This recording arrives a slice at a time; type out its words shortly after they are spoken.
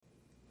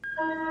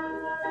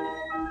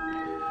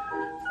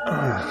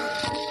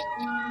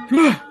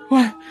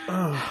What?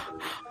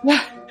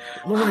 What?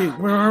 Lori,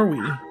 where are we?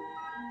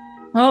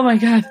 Oh my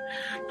god.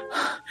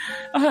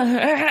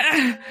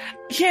 I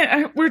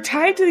can't. We're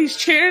tied to these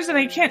chairs and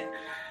I can't.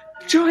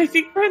 Joe, I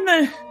think we're in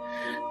the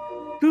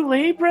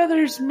Goulet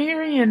Brothers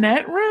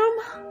marionette room?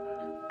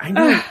 I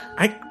know.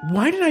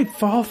 Why did I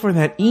fall for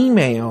that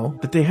email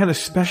that they had a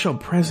special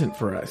present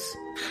for us?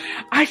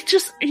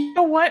 You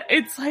know what?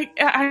 It's like,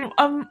 I'm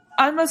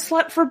a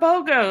slut for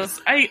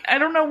BOGOs. I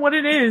don't know what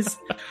it is,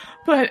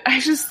 but I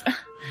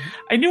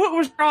knew it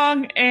was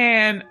wrong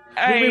and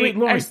wait,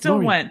 Lori, I still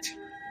Lori. went.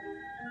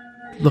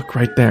 Look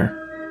right there.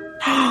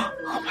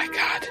 Oh my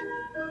god.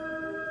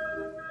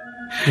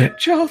 Yeah.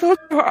 Joe,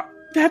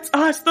 that's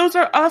us. Those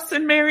are us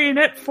in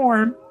marionette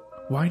form.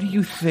 Why do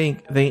you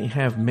think they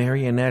have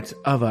marionettes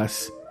of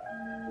us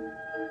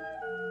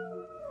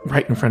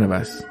right in front of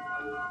us?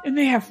 And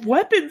they have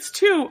weapons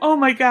too. Oh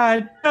my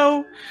god.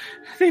 No.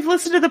 They've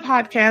listened to the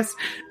podcast.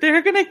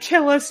 They're gonna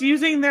kill us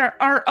using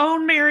our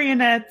own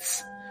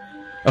marionettes.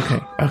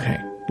 Okay,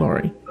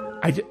 Lori.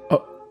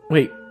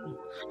 Wait.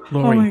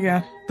 Lori. Oh my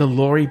god. The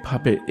Lori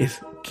puppet is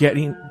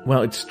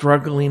it's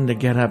struggling to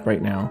get up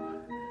right now.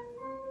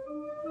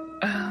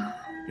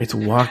 It's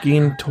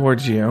walking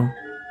towards you.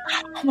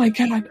 Oh my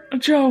god.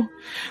 Joe.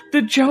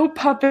 The Joe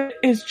puppet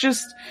is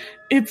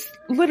it's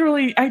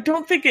literally, I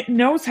don't think it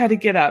knows how to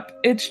get up.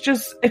 It's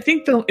just, I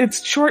think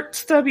its short,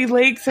 stubby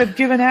legs have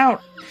given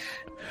out.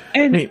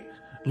 And Wait,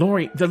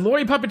 Lori, the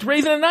Lori puppet's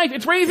raising a knife.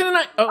 It's raising a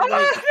knife. Oh,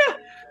 wait.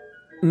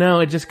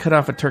 No, it just cut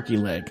off a turkey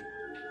leg.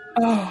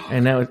 Oh.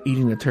 And now it's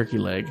eating the turkey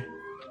leg.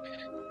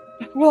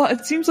 Well,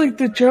 it seems like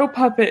the Joe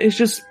puppet is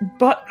just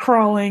butt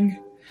crawling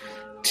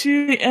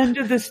to the end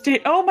of the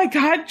stage. Oh my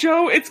god,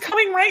 Joe, it's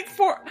coming right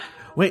for...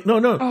 Wait, no,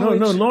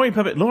 Lori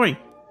puppet, Lori.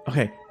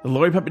 Okay, the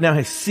Lori puppet now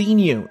has seen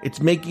you. It's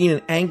making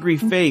an angry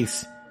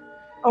face.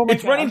 Oh my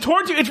It's god. running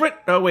towards you.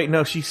 Oh wait,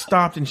 no, she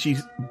stopped and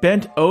she's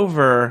bent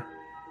over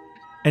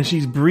and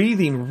she's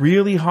breathing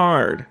really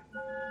hard.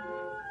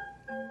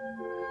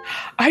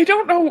 I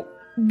don't know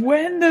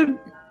when the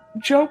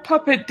Joe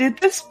puppet did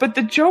this, but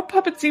the Joe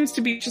puppet seems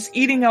to be just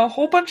eating a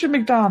whole bunch of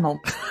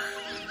McDonald's.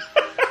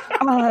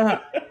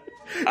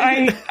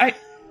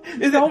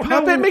 Is it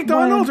puppet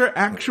McDonald's or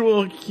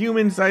actual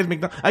human-sized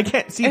McDonald's? I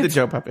can't see the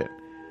Joe puppet.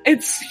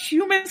 It's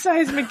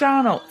human-sized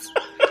McDonald's.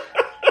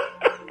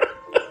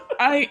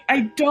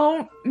 I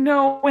don't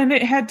know when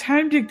it had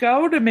time to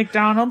go to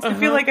McDonald's. I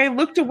feel like I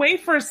looked away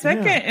for a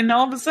second and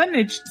all of a sudden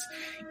it's just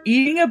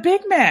eating a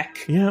Big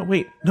Mac. Yeah,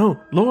 wait. No,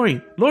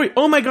 Lori.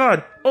 Oh my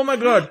god.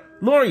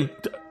 Lori,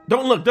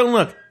 don't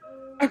look.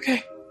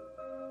 Okay.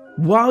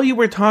 While you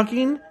were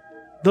talking,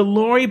 the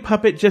Lori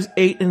puppet just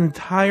ate an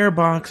entire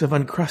box of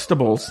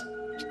Uncrustables.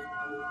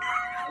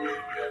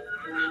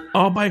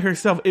 All by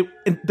herself.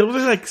 Those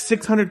are like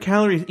 600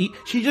 calories each.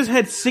 She just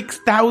had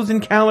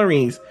 6,000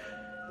 calories.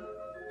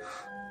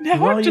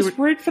 Now I'm just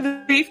worried for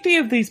the safety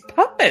of these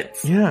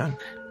puppets. Yeah.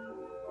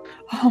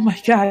 Oh my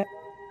god.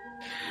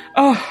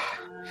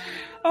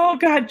 Oh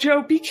god,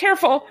 Joe, be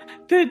careful.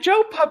 The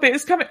Joe puppet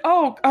is coming.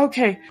 Oh,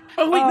 okay.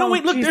 Oh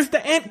wait, look, geez. there's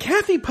the Aunt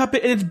Kathy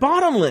puppet and it's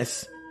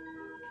bottomless.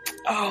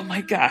 Oh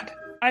my god.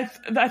 I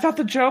thought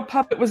the Joe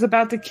puppet was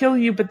about to kill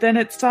you, but then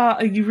it saw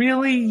a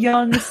really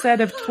young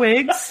set of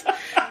twigs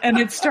and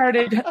it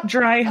started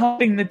dry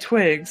humping the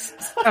twigs.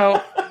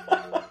 So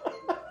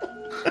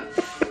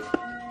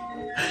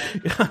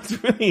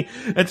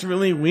That's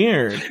really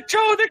weird.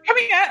 Joe, they're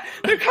coming at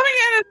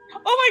us.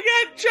 Oh my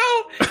god,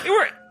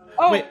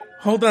 Joe. Wait,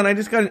 hold on. I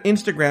just got an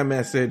Instagram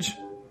message.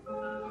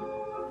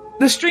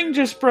 The string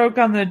just broke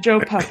on the Joe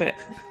puppet.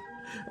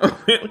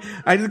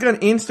 I just got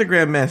an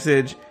Instagram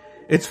message.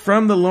 It's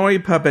from the Lori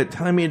puppet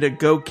telling me to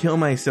go kill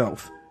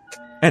myself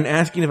and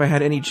asking if I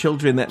had any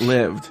children that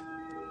lived.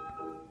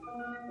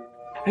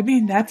 I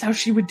mean, that's how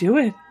she would do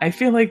it. I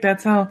feel like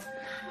that's how...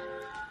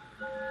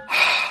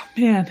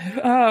 Man.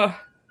 Oh.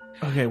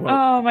 Okay, well...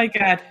 Oh, my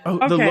God. Oh,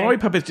 okay. The Lori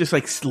puppet's just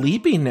like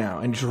sleeping now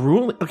and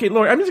drooling. Okay,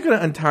 Lori, I'm just going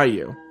to untie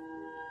you.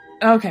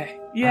 Okay.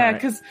 Yeah,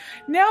 because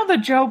now the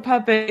Joe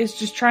puppet is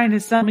just trying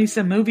to sell me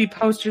some movie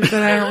posters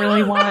that I don't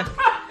really want.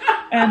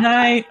 And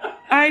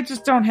I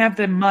just don't have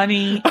the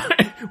money.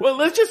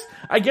 Well,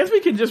 I guess we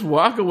can just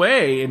walk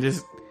away and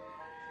just...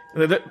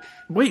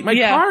 Wait, my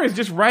car is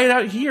just right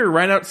out here,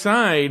 right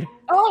outside.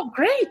 Oh,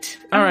 great.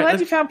 I'm glad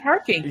you found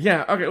parking.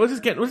 Yeah, okay, we're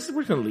just going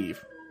to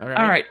leave. All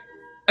right.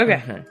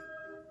 Okay.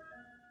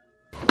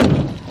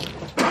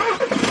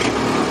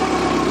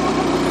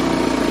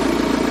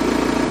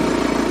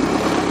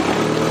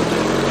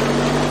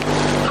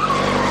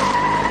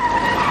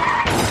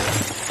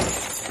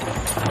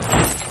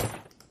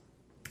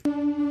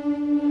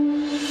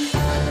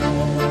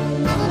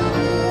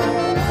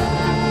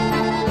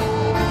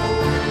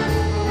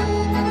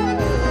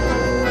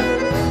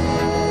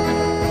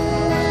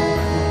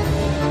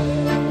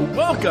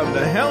 Welcome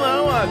to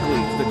Hello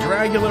Uglies, the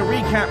Dracula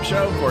recap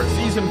show for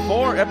Season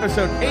 4,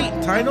 Episode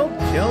 8, titled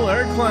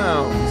Killer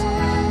Clowns.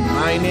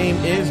 My name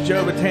is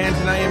Joe Batanz,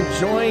 and I am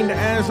joined,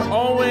 as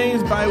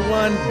always, by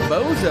one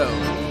Bozo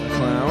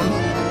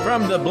Clown.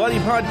 From the Bloody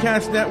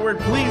Podcast Network,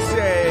 please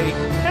say,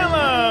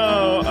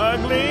 hello,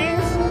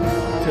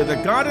 Uglies, to the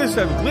goddess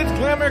of glitz,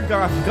 glamour,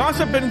 goth,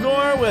 gossip, and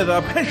gore with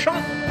a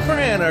penchant for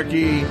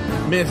anarchy,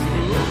 Miss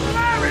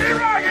Lori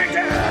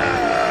Rockingham.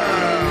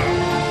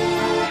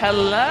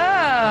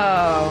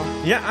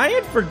 Hello. Yeah, I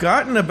had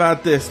forgotten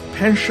about this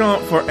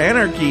penchant for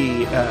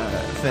anarchy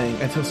thing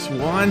until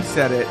Swan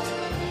said it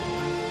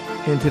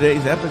in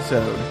today's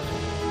episode.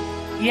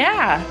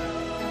 Yeah.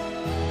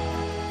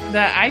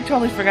 I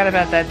totally forgot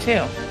about that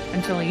too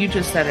until you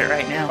just said it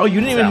right now. Oh, you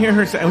didn't even hear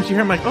her say it. When you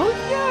hear, I'm like, oh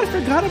yeah, I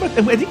forgot about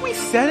that. I think we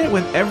said it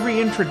with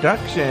every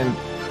introduction.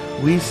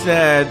 We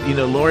said,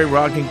 Lori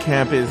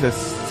Roggenkamp is a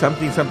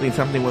something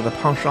with a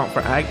penchant for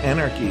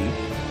anarchy.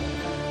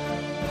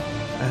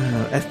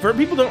 As for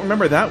people don't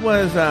remember, that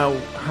was how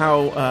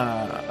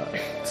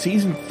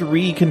season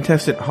 3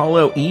 contestant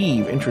Hollow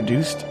Eve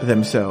introduced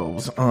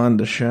themselves on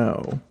the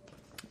show.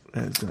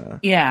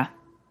 Yeah.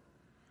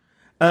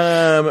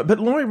 But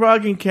Lori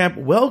Roggenkamp,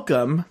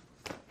 welcome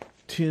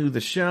to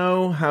the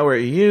show. How are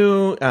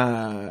you?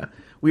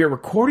 We are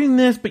recording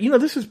this, but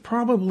this is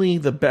probably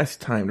the best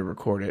time to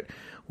record it.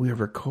 We are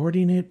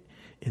recording it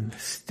in the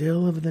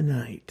still of the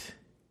night.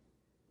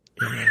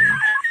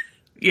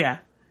 Yeah.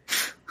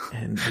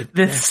 And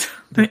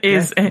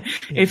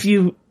if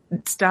you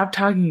stop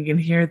talking, you can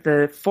hear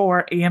the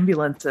 4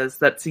 ambulances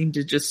that seem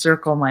to just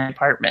circle my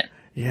apartment.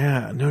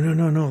 Yeah. No,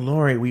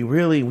 Lori,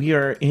 we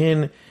are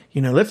in,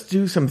 let's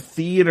do some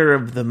theater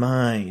of the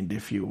mind,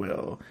 if you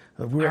will.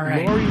 We're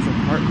at Lori's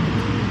apartment.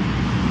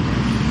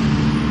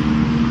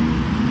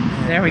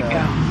 There we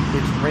go.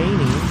 It's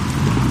raining.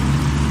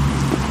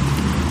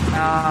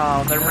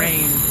 Oh, the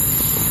rain.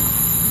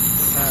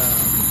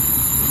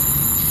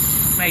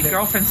 My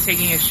girlfriend's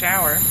taking a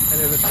shower. And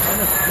there's a ton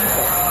of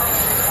people.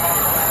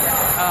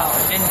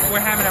 Oh, and we're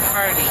having a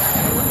party.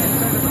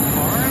 Inside of a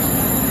car?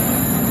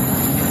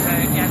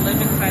 I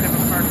live inside of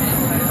an apartment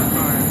inside of a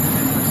car.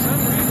 And for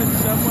some reason,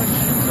 someone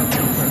shoots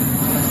something.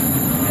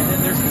 And then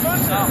there's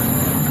thunder.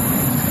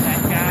 That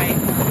guy,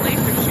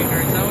 laser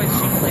shooter, is always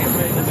shooting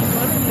laser. Okay,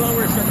 let me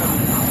lower some of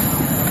these.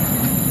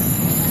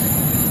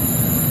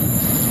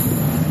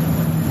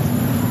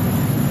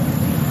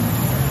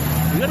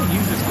 We gotta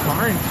use this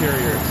car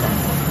interior at some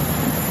point.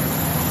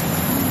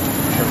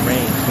 The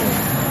rain, too.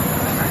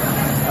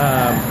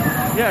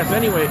 Yes,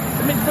 anyway.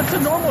 That's a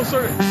normal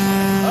sort of...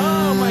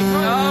 Oh, my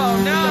God. Oh,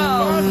 no.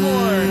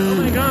 Foghorn. Oh,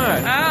 my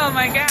God. Oh,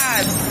 my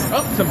God.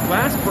 Oh, some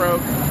glass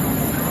broke.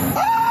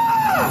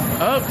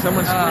 Oh,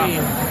 someone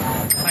screamed.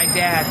 My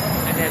dad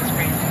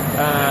screamed.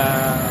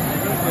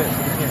 What is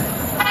this? Here.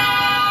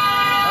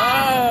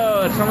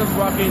 Oh, someone's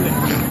walking.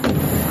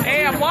 Hey,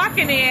 I'm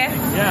walking here.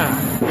 Yeah.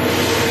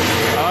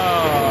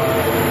 Oh,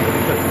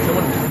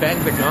 someone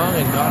banged the gong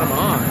and got him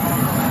on.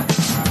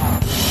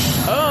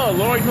 Oh,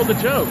 Lori told the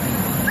joke.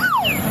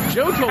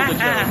 Joe told the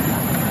joke.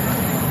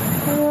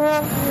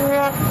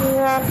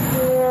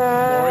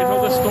 Lori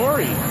told the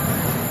story.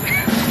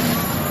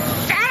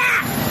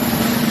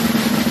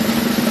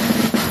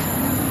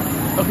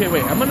 Okay,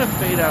 wait. I'm gonna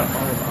fade out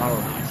all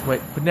of these.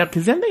 Wait, but now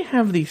because then they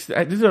have these.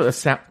 This is a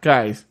sound,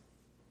 guys.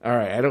 All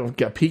right, I don't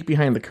get peek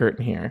behind the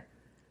curtain here.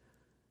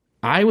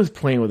 I was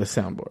playing with a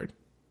soundboard.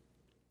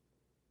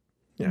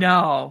 Yeah.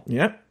 No.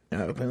 Yep.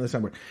 I was playing with a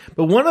soundboard.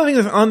 But one of the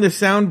things that's on this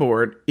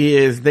soundboard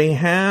is they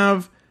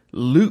have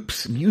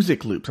loops,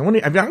 music loops. I don't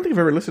think I've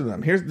ever listened to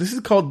them. This is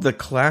called the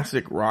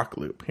classic rock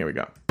loop. Here we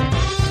go. Oh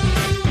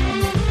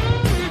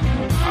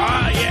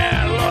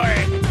yeah,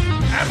 Lori.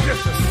 I'm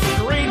just a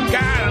straight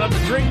guy. I love to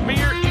drink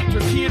beer, eat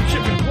tortilla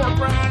chips and pork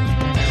rinds,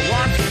 and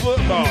watch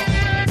football.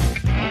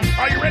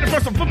 Are you ready for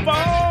some football?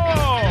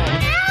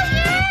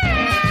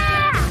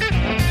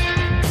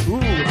 Ooh,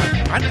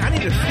 I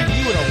need to see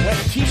you in a wet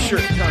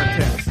t-shirt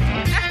contest.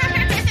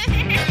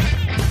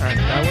 All right,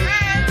 that was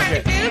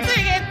okay.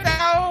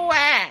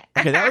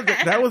 Okay,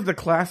 that was the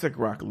classic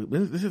rock loop.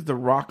 This is the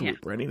rock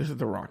loop. Ready? This is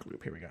the rock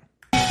loop. Here we go.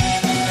 All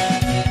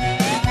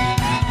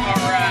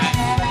right.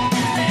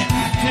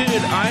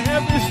 Dude, I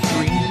have this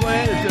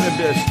screenplay that's gonna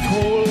be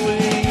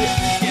totally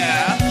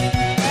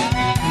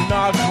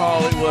not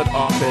Hollywood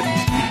op-ed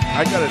speak.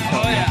 I gotta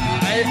tell you.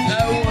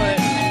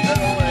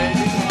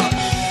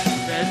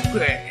 That's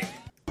great.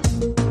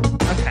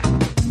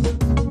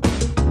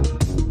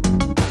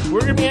 We're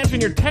going to be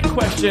answering your tech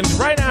questions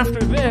right after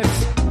this.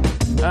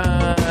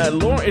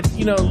 Lori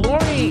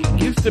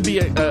used to be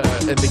in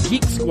the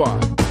Geek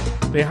Squad.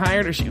 They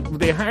hired her.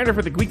 They hired her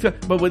for the Geek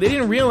Squad, but what they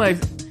didn't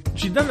realize,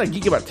 she's done that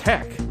geek about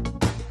tech.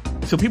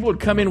 So people would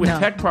come in with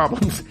tech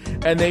problems,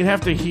 and they'd have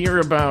to hear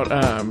about,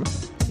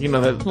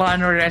 the Law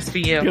and Order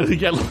SVU.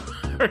 Get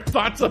her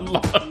thoughts on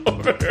Law and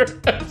Order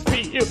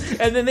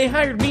SVU, and then they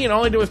hired me, and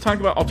all I did was talk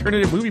about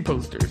alternative movie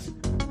posters.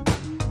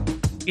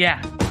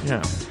 Yeah.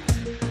 Yeah.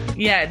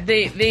 Yeah,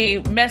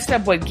 they messed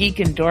up what geek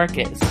and dork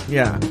is.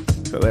 Yeah.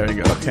 So there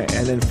you go. Okay,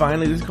 and then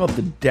finally, this is called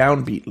the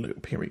downbeat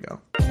loop. Here we go.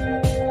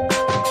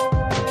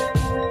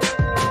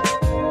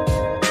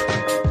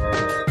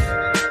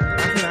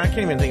 I can't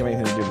even think of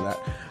anything to do with that.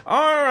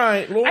 All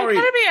right, Lori. I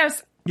gotta be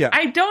honest. Yeah.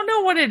 I don't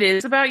know what it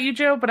is about you,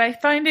 Joe, but I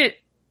find it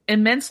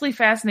immensely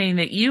fascinating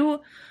that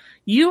you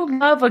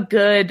love a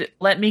good,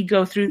 let me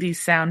go through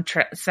these sound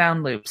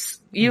loops.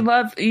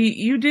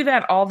 You do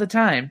that all the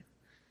time.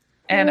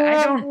 And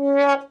I don't.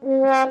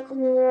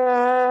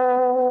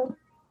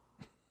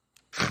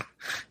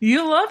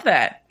 You love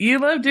that. You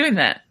love doing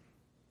that.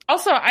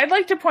 Also, I'd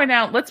like to point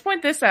out, let's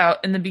point this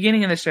out in the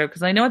beginning of the show,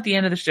 because I know at the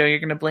end of the show you're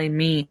going to blame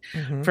me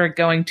for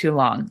going too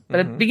long. But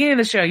at the beginning of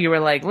the show, you were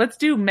like, let's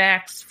do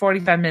max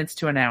 45 minutes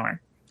to an hour.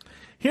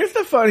 Here's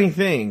the funny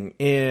thing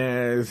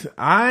is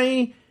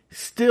I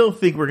still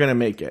think we're going to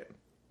make it.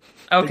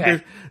 Okay.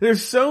 Like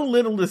there's so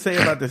little to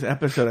say about this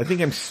episode. I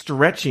think I'm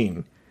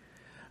stretching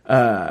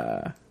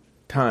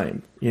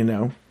time, you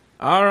know.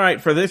 All right,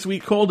 for this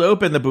week, Cold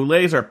Open, the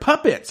Boulets are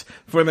puppets.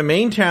 For the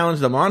main challenge,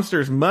 the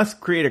monsters must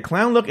create a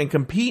clown look and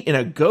compete in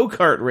a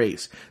go-kart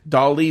race.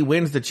 Dolly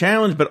wins the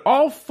challenge, but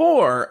all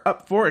four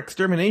up for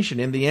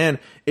extermination in the end.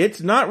 It's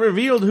not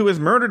revealed who is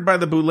murdered by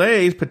the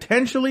Boulets,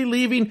 potentially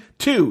leaving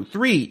 2,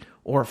 3,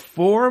 or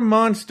 4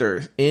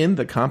 monsters in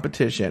the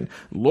competition.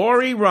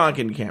 Lori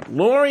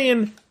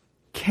and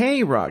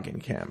Kay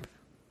Roggenkamp.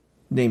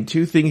 Name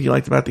 2 things you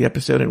liked about the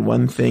episode and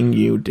 1 thing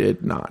you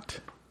did not.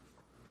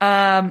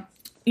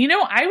 You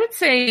know, I would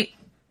say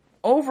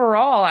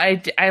overall,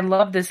 I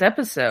love this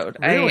episode.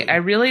 Really? I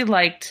really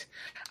liked.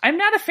 I'm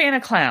not a fan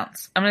of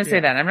clowns. I'm going to say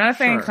that I'm not a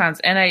fan of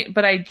clowns,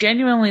 but I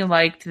genuinely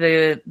liked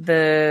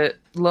the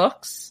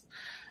looks,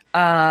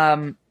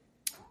 and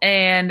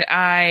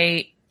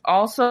I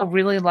also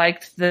really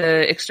liked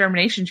the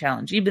extermination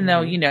challenge. Even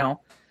though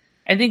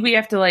I think we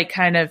have to like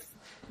kind of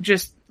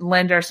just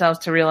lend ourselves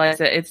to realize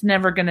that it's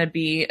never going to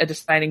be a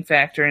deciding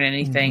factor in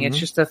anything. It's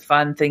just a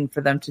fun thing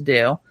for them to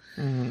do.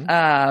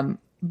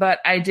 But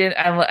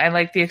I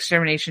like the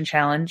extermination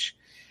challenge,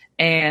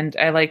 and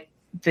I like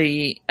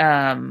the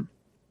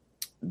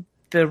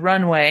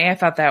runway. I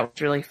thought that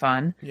was really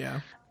fun. Yeah.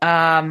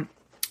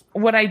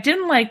 What I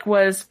didn't like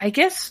was,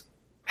 this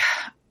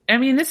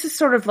is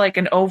sort of like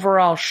an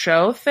overall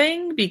show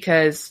thing,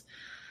 because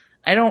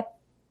there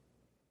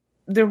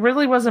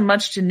really wasn't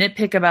much to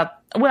nitpick about.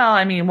 Well,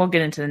 I mean, we'll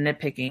get into the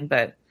nitpicking,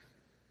 but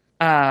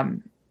I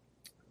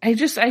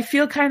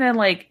feel kind of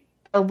like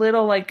a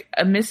little like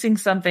missing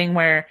something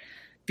where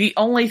the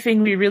only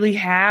thing we really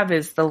have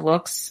is the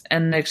looks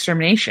and the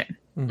extermination.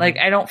 Like,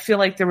 I don't feel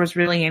like there was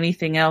really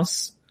anything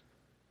else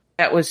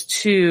that was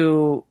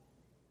too,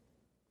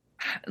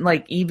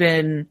 like,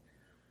 even,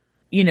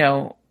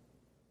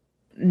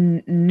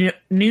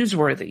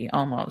 newsworthy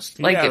almost.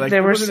 Like,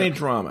 there wasn't any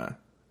drama.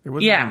 There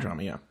wasn't any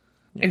drama, yeah.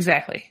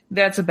 Exactly.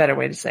 That's a better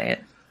way to say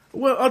it.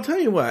 Well, I'll tell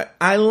you what.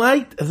 I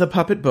liked the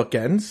puppet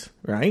bookends,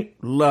 right?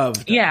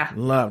 Loved them. Yeah.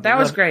 Loved that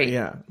was great.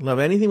 Yeah. Love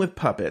anything with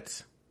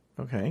puppets.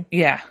 Okay.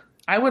 Yeah.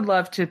 I would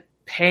love to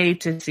pay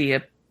to see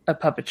a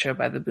puppet show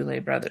by the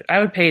Boulet brothers. I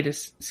would pay to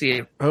see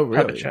a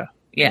puppet show.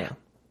 Yeah.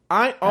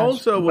 I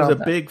also was a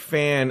big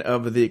fan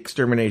of the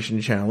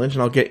extermination challenge,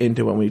 and I'll get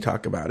into it when we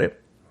talk about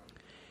it.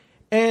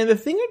 And the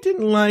thing I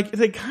didn't like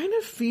is I kind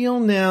of feel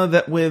now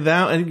that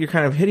I think you're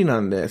kind of hitting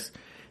on this,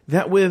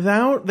 that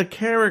without the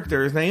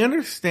characters, and I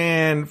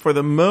understand for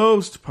the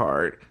most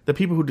part, the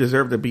people who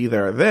deserve to be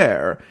there are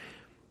there,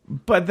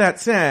 but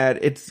that said,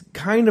 it's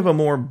kind of a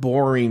more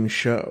boring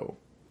show,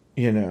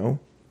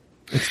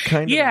 It's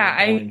kind of a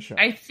more boring show.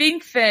 I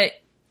think that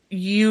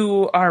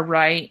you are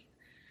right.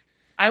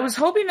 I was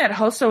hoping that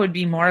Hoso would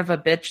be more of a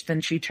bitch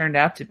than she turned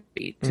out to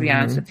be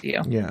honest with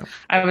you. Yeah.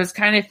 I was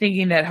kind of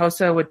thinking that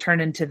Hoso would turn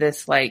into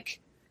this, like,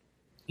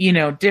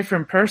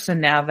 different person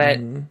now that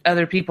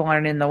other people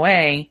aren't in the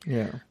way.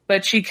 Yeah.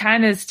 But she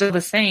kind of is still the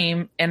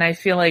same. And I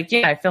feel like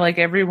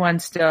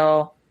everyone's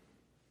still,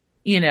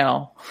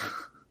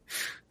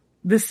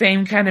 the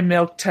same kind of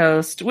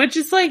milquetoast, which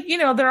is like,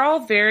 they're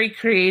all very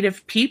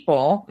creative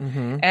people.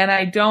 And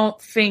I don't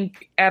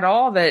think at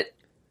all that,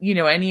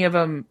 any of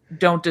them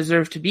don't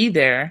deserve to be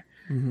there.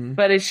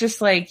 But it's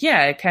just like,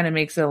 it kind of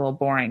makes it a little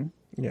boring.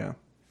 Yeah.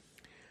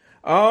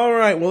 All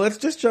right. Well, let's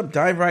just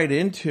dive right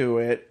into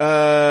it.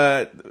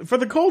 For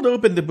the cold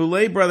open, the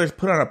Boulet brothers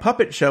put on a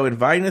puppet show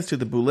inviting us to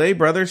the Boulet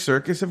Brothers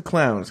Circus of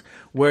Clowns,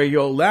 where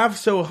you'll laugh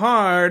so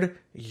hard,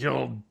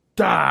 you'll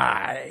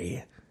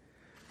die.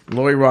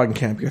 Lori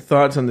Roggenkamp, your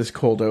thoughts on this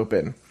cold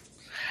open?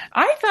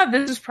 I thought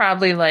this was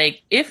probably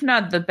like, if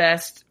not the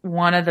best,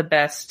 one of the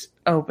best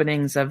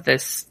openings of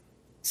this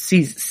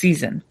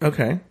season.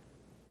 Okay.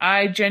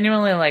 I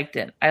genuinely liked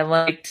it. I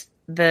liked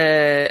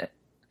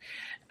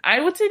I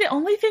would say the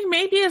only thing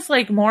maybe is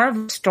like more of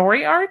a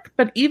story arc,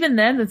 but even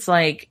then it's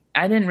like,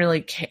 I didn't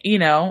really care,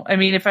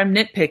 if I'm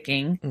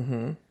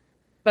nitpicking,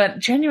 but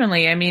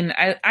genuinely, I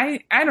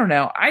don't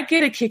know. I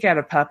get a kick out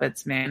of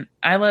puppets, man.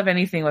 I love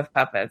anything with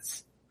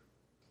puppets.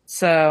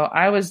 So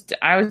I was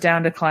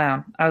down to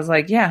clown. I was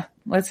like, yeah,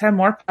 let's have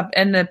more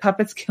and the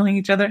puppets killing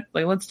each other.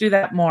 Like, let's do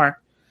that more.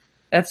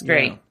 That's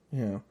great.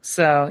 Yeah.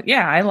 So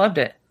yeah, I loved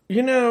it.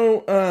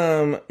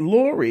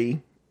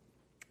 Lori,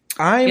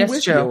 I am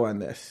with Joe. you on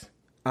this.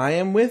 I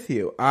am with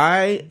you.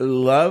 I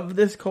love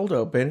this cold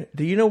open.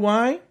 Do you know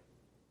why?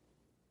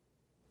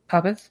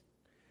 Puppets?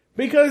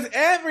 Because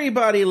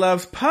everybody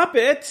loves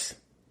puppets.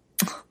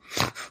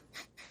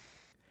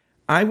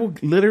 I will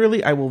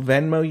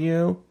Venmo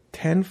you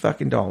 $10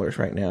 fucking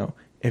right now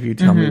if you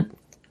tell me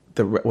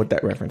what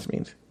that reference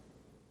means.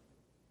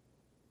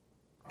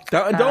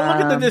 Don't look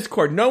at the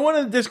Discord. No one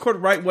in the Discord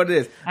write what it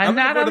is. I'm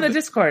not on the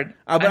Discord.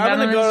 But I'm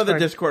going to go to the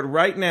Discord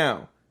right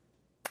now.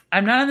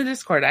 I'm not on the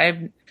Discord.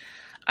 I'm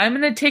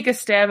going to take a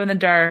stab in the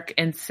dark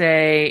and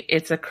say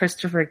it's a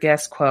Christopher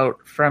Guest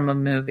quote from a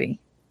movie.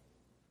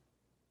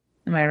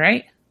 Am I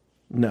right?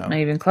 No. Am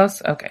I even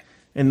close? Okay.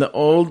 In the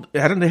old, they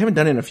haven't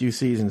done it in a few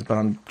seasons, but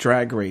on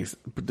Drag Race,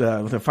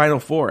 the Final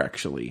Four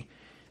actually,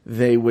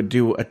 they would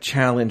do a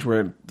challenge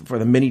where, for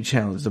the mini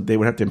challenge, they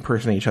would have to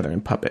impersonate each other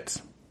in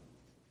puppets.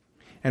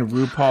 And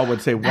RuPaul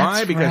would say, why?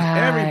 That's because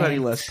right. everybody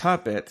loves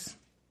puppets.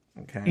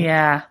 Okay.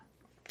 Yeah.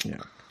 Yeah.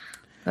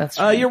 That's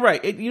right. You're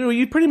right.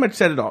 You pretty much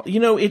said it all.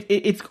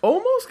 It's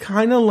almost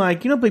kind of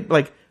like,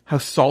 like how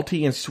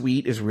salty and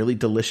sweet is really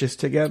delicious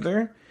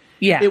together.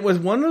 Yeah. It was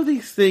one of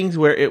these things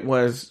where it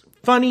was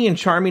funny and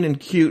charming and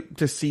cute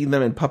to see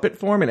them in puppet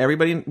form, and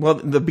everybody, in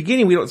the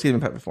beginning we don't see them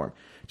in puppet form,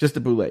 just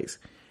the boulets.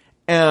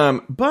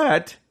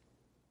 But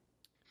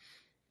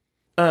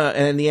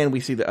and in the end we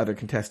see the other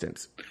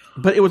contestants.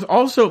 But it was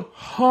also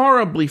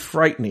horribly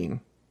frightening.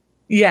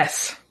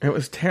 Yes. It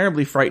was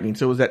terribly frightening.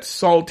 So it was that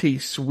salty,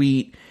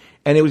 sweet,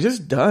 and it was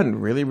just done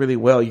really, really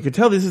well. You could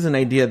tell this is an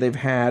idea they've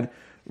had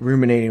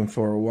ruminating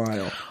for a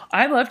while.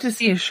 I'd love to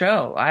see a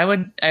show. I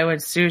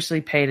would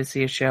seriously pay to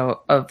see a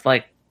show of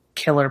like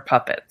killer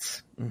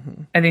puppets.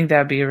 Mm-hmm. I think that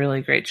would be a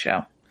really great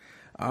show.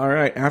 All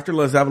right. After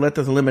La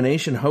Zavaleta's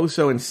elimination,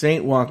 Hoso and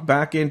Saint walk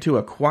back into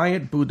a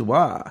quiet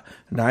boudoir.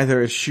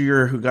 Neither is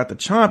sure who got the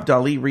chomp.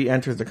 Dali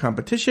re-enters the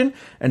competition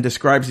and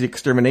describes the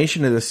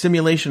extermination as a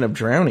simulation of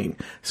drowning.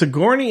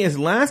 Sigourney is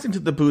last into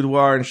the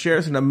boudoir and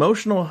shares an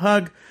emotional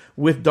hug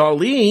with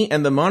Dali,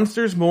 and the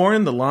monsters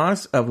mourn the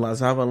loss of La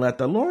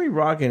Zavaleta. Lori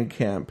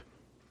Roggenkamp,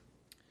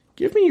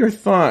 give me your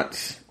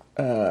thoughts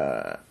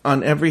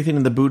on everything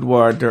in the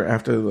boudoir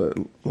after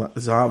the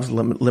Zav's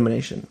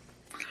elimination.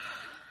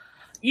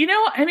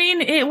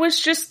 It was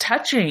just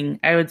touching,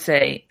 I would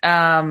say.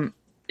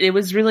 It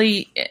was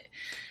really,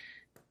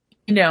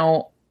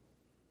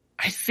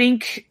 I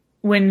think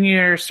when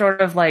you're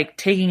sort of like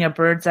taking a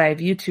bird's eye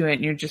view to it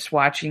and you're just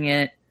watching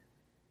it,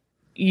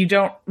 you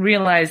don't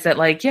realize that,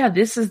 like, yeah,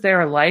 this is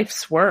their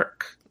life's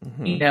work,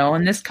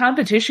 and this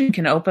competition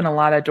can open a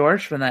lot of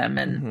doors for them.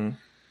 And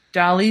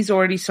Dali's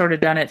already sort of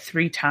done it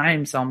 3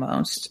 times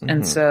almost.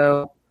 And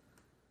so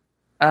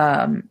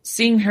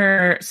seeing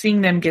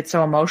them get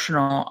so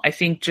emotional, I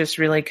think just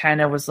really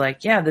kind of was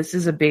like, yeah, this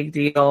is a big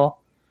deal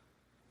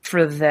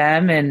for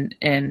them.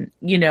 And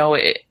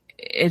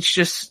it's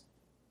just,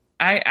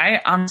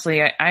 I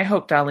honestly, I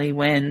hope Dali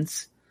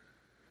wins.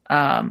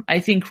 I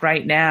think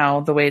right now,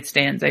 the way it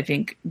stands, I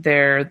think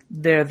they're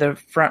the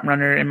front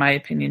runner, in my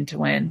opinion, to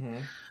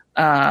win.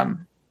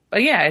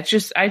 But yeah, I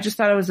just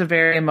thought it was a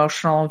very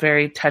emotional,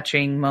 very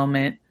touching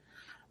moment.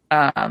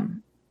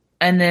 And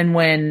then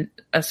when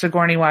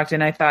Sigourney walked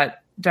in, I thought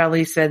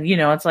Dali said,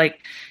 it's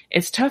like,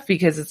 it's tough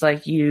because it's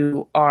like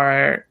you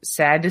are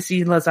sad to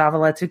see La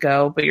Zavaleta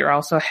go, but you're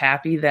also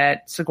happy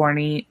that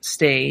Sigourney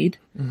stayed.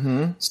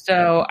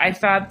 So I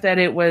thought that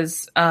it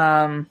was,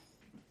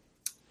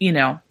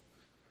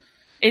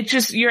 it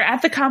just, you're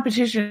at the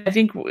competition. I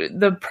think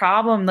the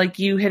problem, like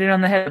you hit it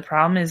on the head, the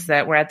problem is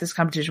that we're at this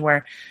competition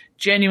where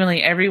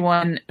genuinely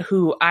everyone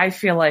who I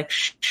feel like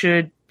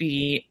should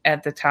be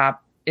at the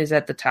top is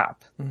at the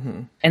top.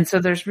 And so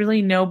there's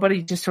really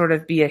nobody to sort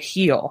of be a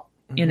heel.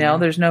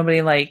 There's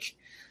nobody like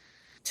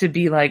to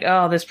be like,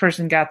 oh, this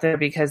person got there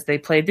because they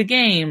played the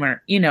game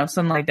or,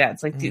 something like that.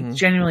 It's like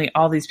genuinely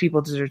all these people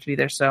deserve to be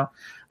there. So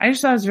I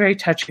just thought it was a very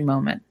touching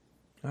moment.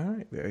 All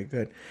right. Very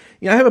good.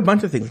 Yeah. I have a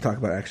bunch of things to talk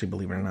about, actually,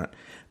 believe it or not.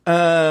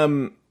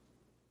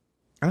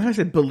 I thought I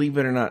said, believe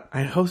it or not,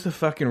 I host a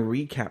fucking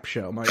recap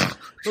show.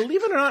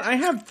 Believe it or not, I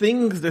have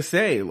things to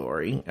say,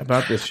 Lori,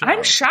 about this show.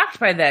 I'm shocked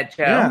by that,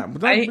 Joe. Yeah,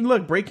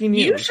 look, breaking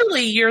news.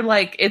 Usually you're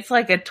like, it's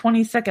like a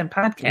 20-second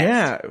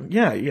podcast.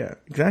 Yeah,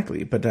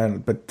 exactly. But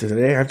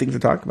today I have things to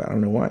talk about. I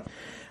don't know what.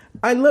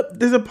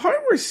 There's a part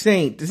where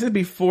Saint, this is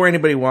before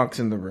anybody walks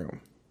in the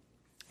room.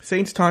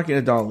 Saint's talking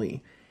to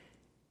Dali.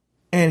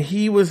 And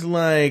he was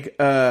like,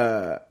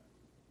 what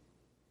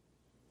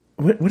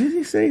did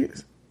he say?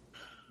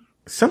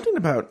 Something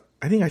about,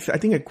 I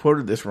think I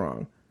quoted this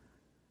wrong.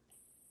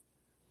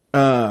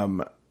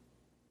 But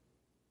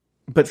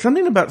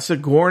something about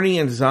Sigourney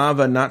and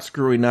Zava not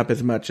screwing up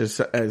as much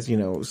as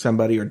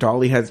somebody, or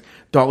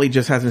Dali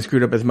just hasn't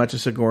screwed up as much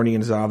as Sigourney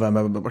and Zava,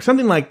 blah, blah, blah, or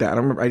something like that. I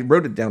don't remember. I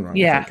wrote it down wrong.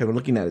 Yeah. Because I'm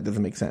looking at it,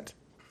 doesn't make sense.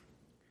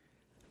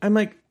 I'm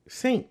like,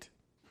 Saint,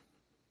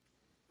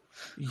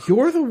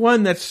 you're the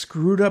one that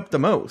screwed up the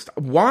most.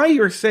 Why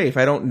you're safe,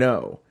 I don't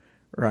know.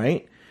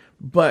 Right?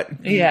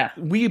 But yeah,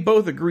 we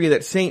both agree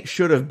that Saint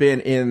should have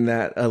been in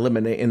that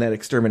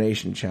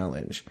extermination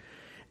challenge,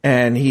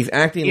 and he's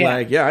acting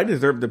like, yeah, I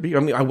deserve to be. I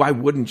mean, why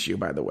wouldn't you?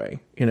 By the way,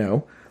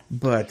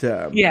 But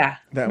yeah,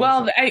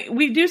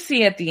 we do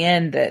see at the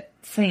end that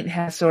Saint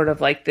has sort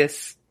of like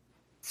this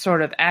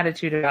sort of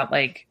attitude about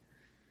like,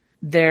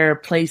 their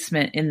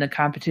placement in the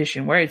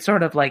competition, where it's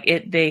sort of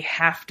like they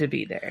have to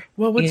be there.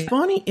 Well, what's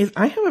funny is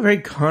I have a very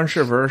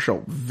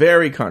controversial,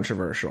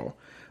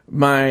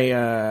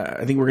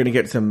 I think we're going to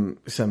get some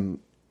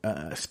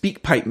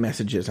speak pipe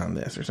messages on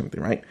this or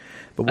something, right?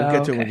 But we'll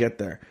get to it when we get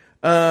there.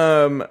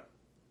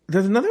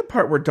 There's another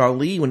part where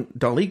when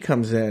Dali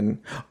comes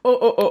in.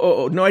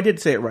 Oh, no, I did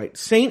say it right.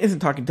 Saint isn't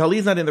talking.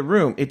 Dali's not in the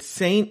room. It's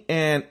Saint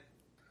and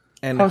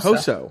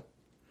Hoso.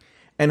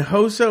 And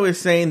Hoso is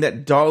saying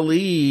that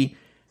Dali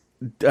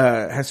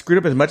has screwed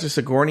up as much as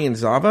Sigourney and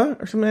Zava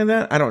or something like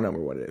that. I don't remember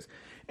what it is.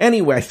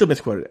 Anyway, I still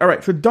misquoted it. All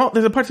right, so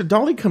there's a part that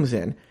Dali comes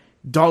in.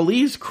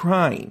 Dali's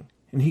crying.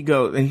 And he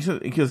goes,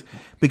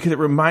 because it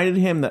reminded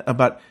him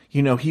about,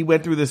 he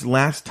went through this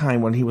last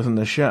time when he was on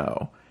the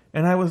show.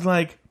 And I was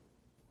like,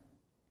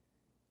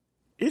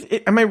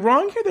 am I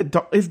wrong here?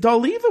 Is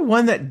Dali the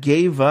one that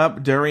gave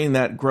up during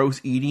that gross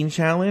eating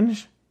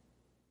challenge?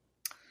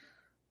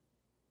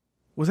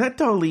 Was that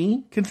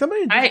Dali? Can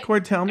somebody in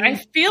Discord tell me? I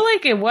feel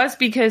like it was,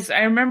 because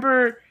I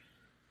remember,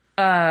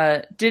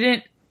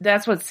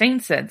 that's what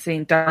Saint said,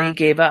 saying Dali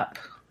gave up.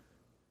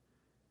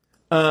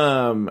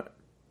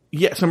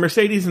 Yeah, so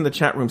Mercedes in the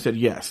chat room said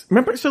yes.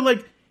 Remember, so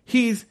like,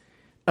 he's,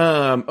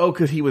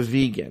 because he was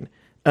vegan.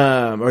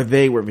 Or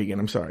they were vegan,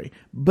 I'm sorry.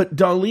 But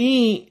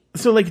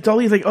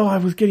Dali's like, oh, I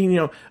was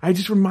getting, I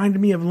just reminded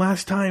me of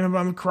last time.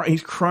 I'm crying.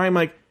 He's crying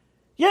like,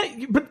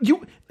 yeah, but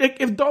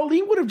if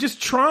Dali would have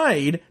just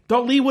tried,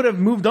 Dali would have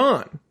moved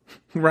on,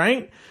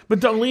 right? But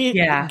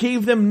Dali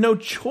gave them no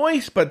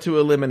choice but to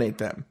eliminate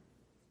them.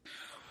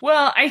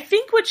 Well, I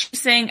think what she's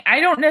saying,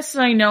 I don't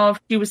necessarily know if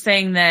she was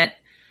saying that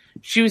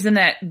she was in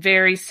that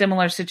very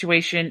similar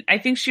situation. I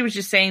think she was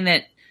just saying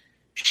that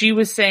she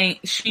was saying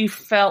she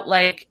felt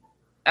like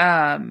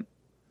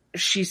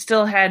she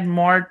still had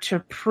more to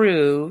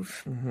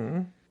prove,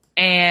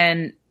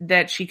 and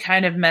that she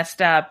kind of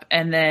messed up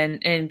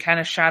and kind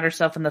of shot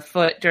herself in the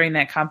foot during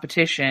that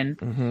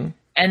competition.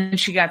 And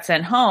she got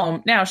sent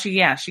home. Now she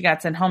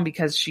got sent home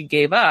because she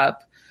gave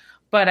up.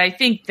 But I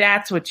think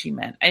that's what she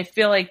meant. I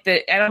feel like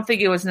I don't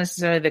think it was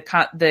necessarily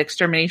the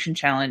extermination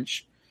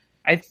challenge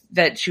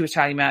that she was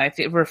talking about.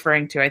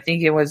 Referring to. I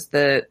think it was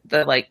the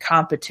like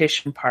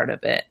competition part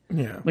of it.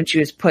 Yeah. When she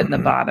was put in the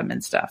bottom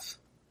and stuff.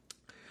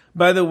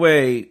 By the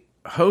way,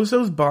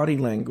 Hoso's body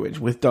language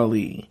with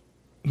Dali,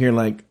 you're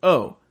like,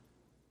 oh,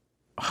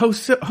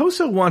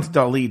 Hoso wants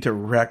Dali to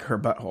wreck her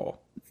butthole.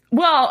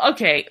 Well,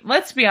 okay,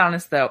 let's be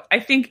honest though.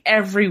 I think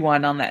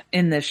everyone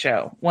in this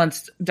show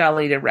wants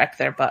Dali to wreck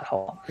their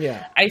butthole.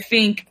 Yeah. I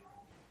think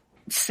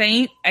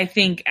Saint, I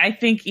think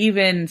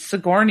even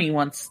Sigourney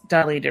wants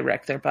Dali to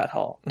wreck their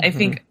butthole. I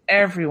think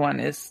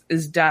everyone is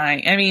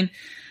dying. I mean,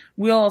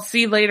 we'll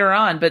see later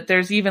on, but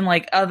there's even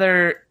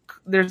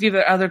there's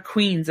either other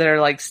queens that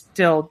are like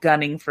still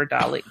gunning for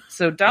Dali.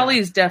 So Dali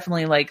is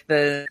definitely like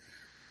the,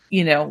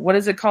 what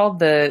is it called?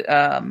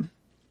 The,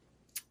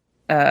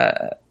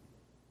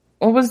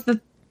 what's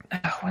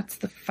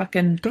the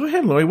fucking... Go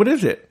ahead, Lori. What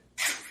is it?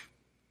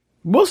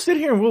 We'll sit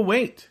here and we'll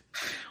wait.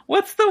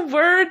 What's the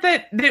word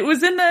that it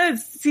was in the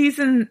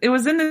season? It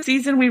was in the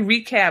season we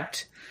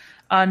recapped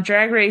on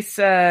Drag Race,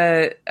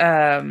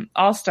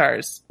 All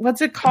Stars.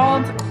 What's it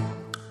called?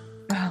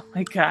 Oh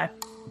my God.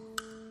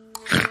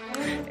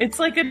 It's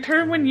like a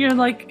term when you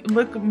like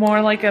look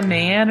more like a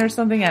man or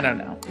something. I don't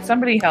know.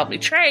 Somebody help me.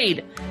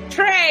 Trade.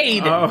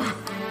 Oh.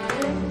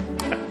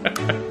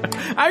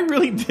 I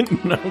really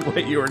didn't know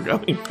what you were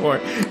going for.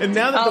 And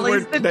now that the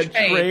word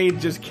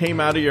trade just came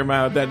out of your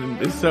mouth, that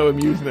is so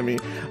amusing to me.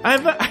 I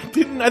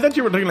thought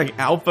you were looking like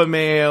alpha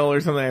male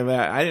or something like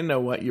that. I didn't know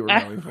what you were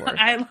going for.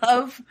 I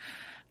love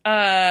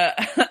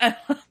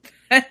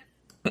that.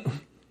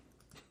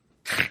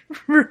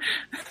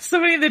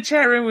 Somebody in the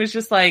chat room was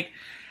just like,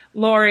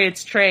 Lori,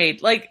 it's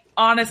trade. Like,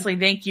 honestly,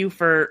 thank you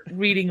for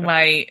reading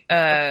my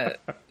I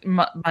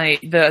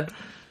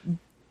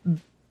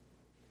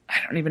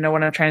don't even know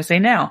what I'm trying to say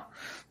now.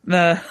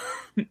 The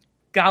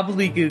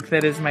gobbledygook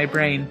that is my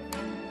brain.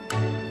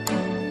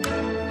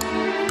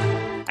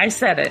 I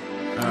said it.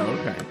 Oh,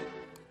 okay.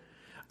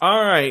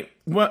 All right.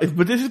 Well,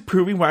 but this is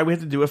proving why we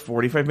have to do a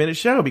 45-minute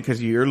show,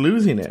 because you're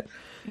losing it.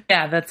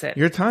 Yeah, that's it.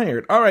 You're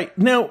tired. All right.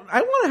 Now,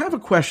 I want to have a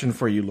question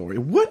for you, Lori.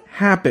 What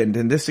happened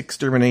in this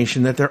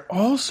extermination that they're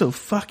all so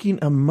fucking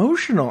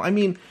emotional? I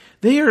mean,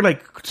 they are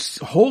like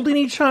holding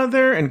each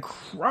other and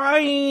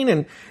crying,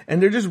 and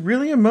they're just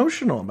really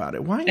emotional about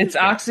it. Why? It's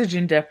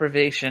oxygen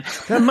deprivation.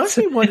 That must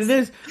be what it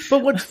is.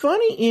 But what's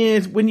funny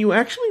is when you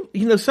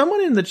actually,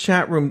 someone in the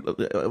chat room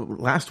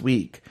last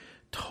week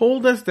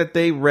told us that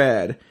they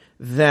read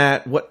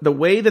that the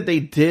way that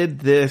they did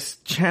this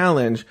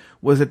challenge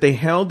was that they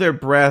held their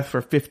breath for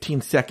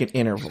 15-second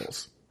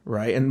intervals,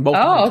 right? And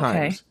multiple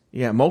times.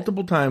 Yeah,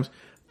 multiple times,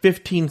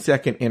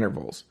 15-second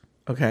intervals.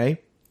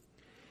 Okay.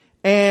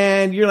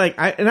 And you're like,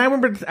 I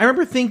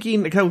remember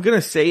thinking, like, I was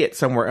gonna say it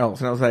somewhere else,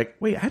 and I was like,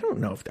 wait, I don't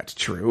know if that's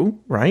true,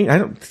 right?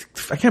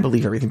 I can't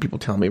believe everything people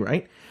tell me,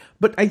 right?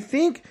 But I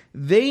think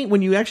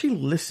when you actually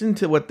listen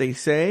to what they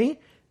say,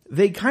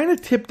 they kind of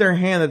tipped their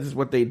hand that this is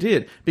what they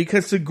did.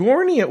 Because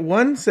Sigourney at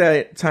one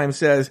time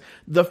says,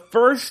 the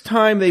first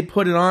time they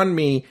put it on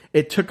me,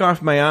 it took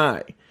off my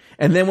eye.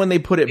 And then when they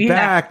put it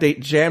back, they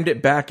jammed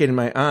it back in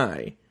my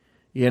eye.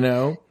 You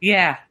know?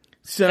 Yeah.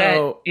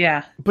 So,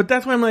 yeah. But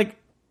that's why I'm like,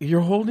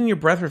 you're holding your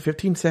breath for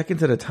 15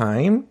 seconds at a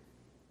time?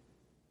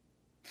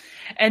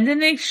 And then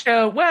they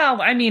show,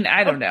 well, I mean,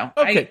 I don't know.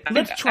 Okay,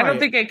 let's try I don't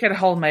think I could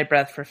hold my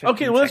breath for 15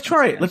 Okay, well, let's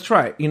try it. Let's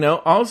try it. You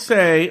know, I'll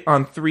say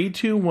on 3,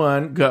 2,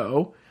 1,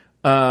 go.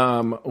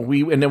 And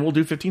then we'll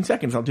do 15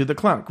 seconds. I'll do the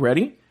clock.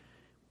 Ready?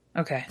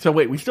 Okay. So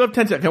wait, we still have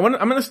 10 seconds. I'm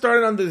going to start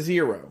it on the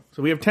 0.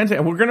 So we have 10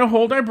 seconds. We're going to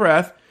hold our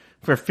breath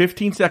for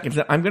 15 seconds.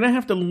 Now, I'm going to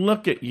have to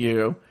look at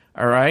you.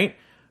 All right?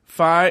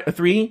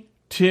 3,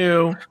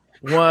 2,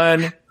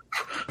 1.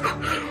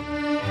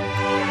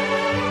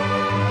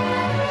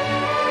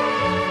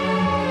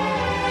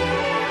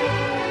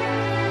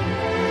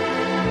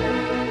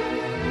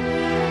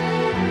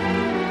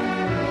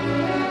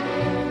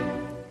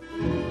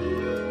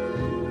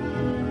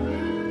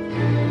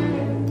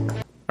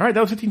 All right,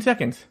 that was 15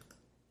 seconds.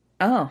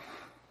 Oh.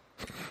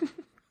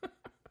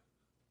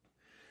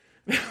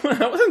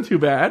 That wasn't too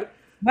bad.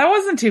 That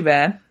wasn't too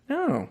bad.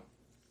 No.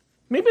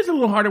 Maybe it's a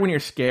little harder when you're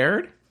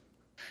scared.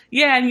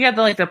 Yeah, and you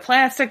got the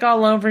plastic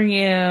all over you,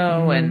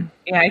 and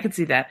yeah, I could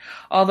see that.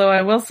 Although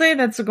I will say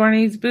that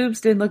Sigourney's boobs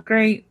did look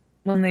great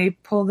when they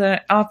pulled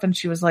it off, and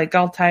she was like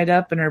all tied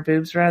up, and her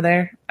boobs were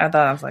there. I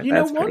thought I was like,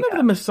 that's one of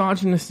the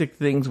misogynistic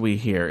things we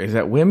hear is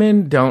that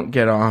women don't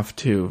get off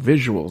to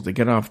visuals; they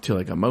get off to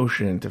like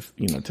emotion,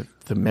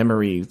 to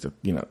memories, to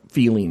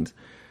feelings.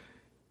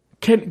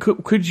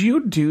 Could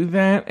you do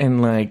that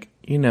and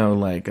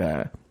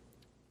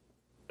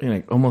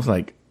almost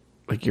like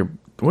you're,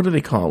 what do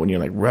they call it when you're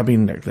like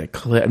rubbing the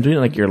clit? I'm doing it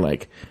like you're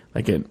like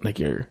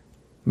you're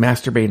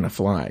masturbating a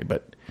fly,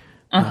 but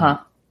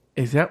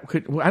is that I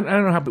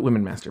don't know how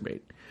women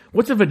masturbate.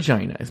 What's a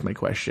vagina is my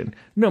question.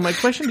 No, my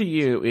question to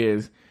you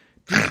is,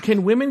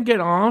 can women get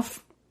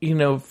off,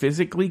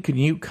 physically? Can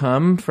you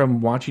come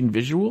from watching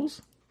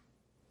visuals?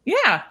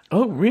 Yeah.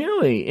 Oh,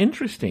 really?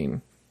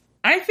 Interesting.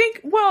 I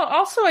think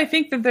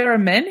that there are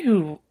men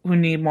who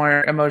need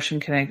more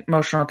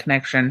emotional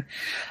connection.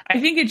 I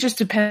think it just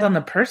depends on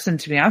the person,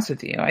 to be honest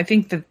with you. I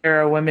think that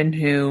there are women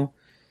who,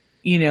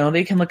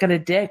 they can look at a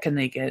dick and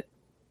they get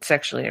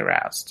sexually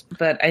aroused.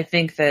 But I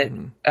think that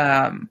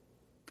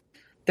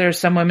there are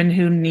some women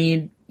who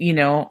need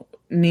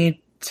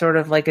sort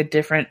of like a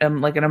different,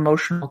 like an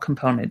emotional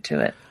component to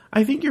it.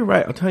 I think you're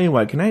right. I'll tell you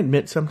what. Can I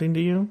admit something to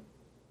you?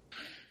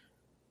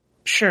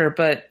 Sure,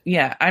 but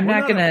yeah, I'm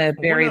not going to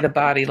bury the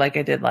body like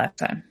I did last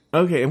time.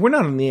 Okay, and we're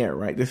not on the air,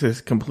 right? This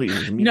is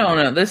completely me.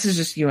 No, this is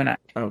just you and I.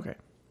 Okay.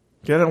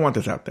 I don't want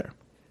this out there.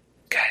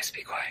 Guys,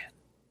 be quiet.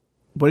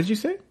 What did you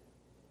say?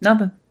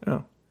 Nothing.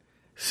 Oh.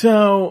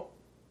 So,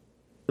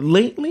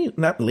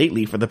 not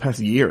lately, for the past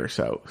year or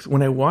so,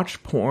 when I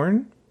watch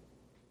porn,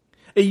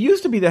 it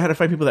used to be that I had to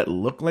find people that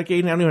look like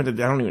Aiden. I don't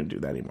even do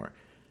that anymore.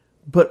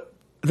 But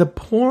the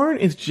porn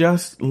is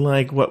just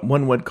like what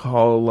one would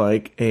call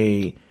like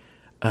a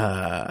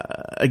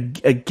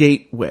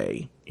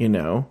gateway, a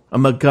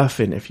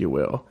MacGuffin, if you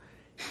will,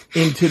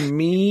 into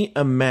me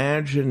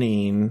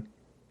imagining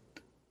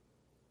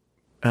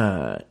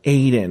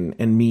Aiden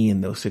and me in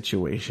those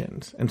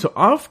situations. And so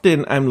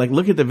often I'm like,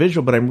 look at the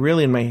visual, but I'm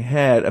really in my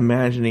head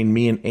imagining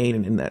me and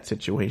Aiden in that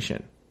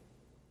situation.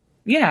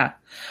 Yeah.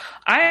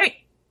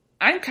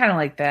 I'm kind of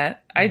like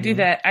that. I do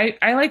that.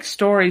 I like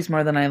stories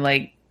more than I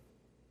like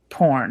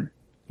porn.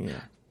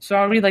 Yeah. So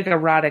I'll read like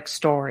erotic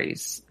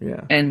stories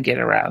and get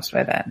aroused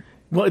by that.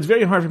 Well, it's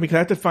very hard for me because I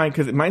have to find,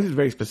 because mine is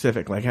very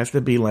specific. Like, it has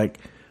to be like,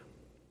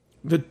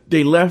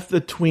 they left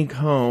the twink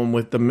home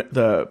with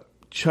the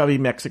chubby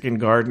Mexican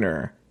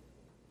gardener.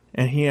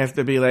 And he has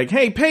to be like,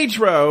 hey,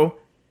 Pedro,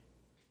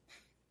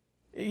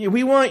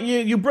 we want you.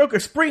 You broke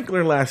a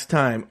sprinkler last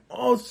time.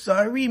 Oh,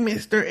 sorry,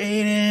 Mr.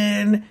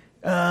 Aiden.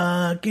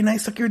 Can I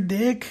suck your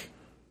dick?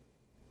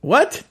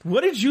 What?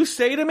 What did you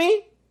say to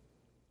me?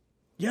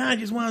 Yeah, I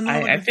just want to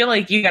know. I feel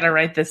like you got to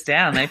write this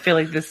down. I feel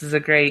like this is a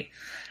great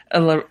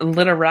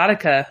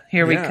literotica.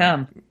 Here we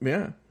come.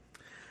 Yeah.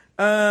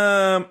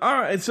 All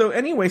right. So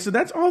anyway, so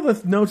that's all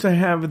the notes I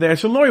have there.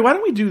 So Lori, why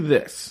don't we do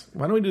this?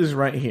 Why don't we do this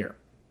right here?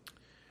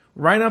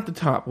 Right off the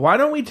top. Why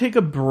don't we take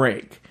a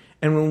break?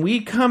 And when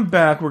we come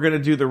back, we're going to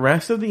do the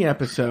rest of the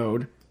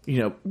episode,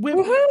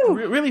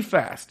 really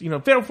fast.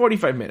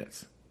 45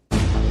 minutes.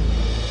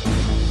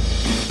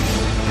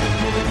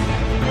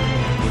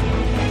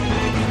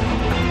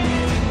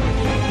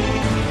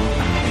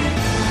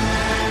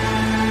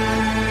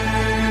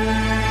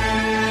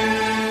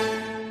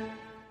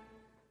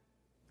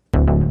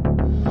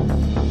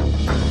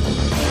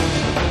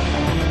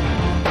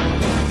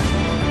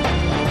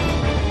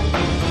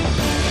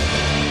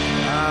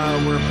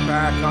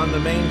 On the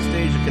main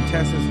stage, the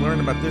contestants learn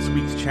about this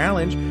week's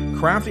challenge,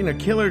 crafting a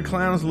killer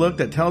clown's look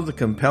that tells a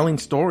compelling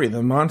story.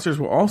 The monsters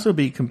will also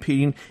be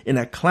competing in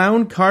a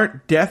clown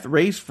cart death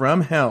race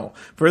from hell.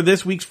 For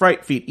this week's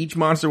Fright Feat, each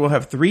monster will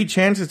have 3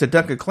 chances to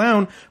duck a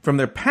clown from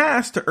their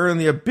past to earn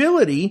the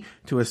ability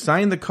to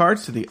assign the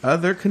carts to the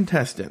other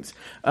contestants.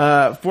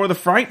 For the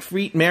Fright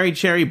Feat, Mary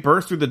Cherry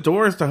burst through the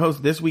doors to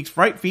host this week's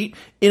Fright Feat.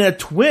 In a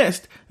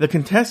twist, the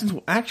contestants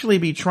will actually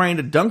be trying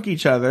to dunk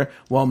each other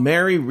while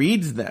Mary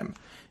reads them.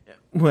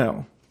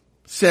 Well,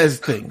 says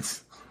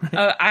things.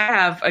 I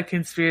have a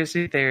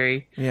conspiracy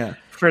theory. Yeah.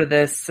 For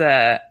this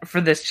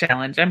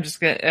challenge, I'm just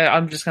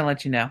gonna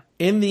let you know.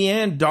 In the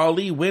end,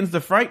 Dolly wins the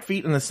Fright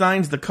Feat and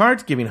assigns the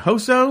cards, giving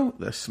Hoso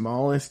the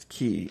smallest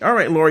key. All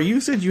right, Laura,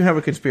 you said you have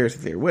a conspiracy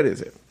theory. What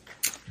is it?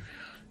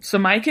 So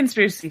my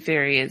conspiracy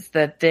theory is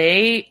that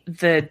they,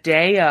 the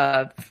day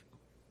of,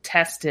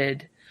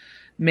 tested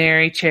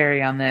Mary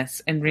Cherry on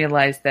this and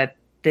realized that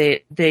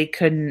they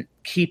couldn't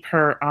keep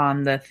her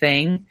on the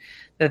thing,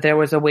 that there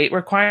was a weight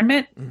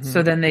requirement. Mm-hmm.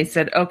 So then they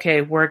said,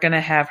 okay, we're going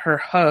to have her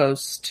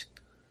host,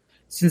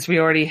 since we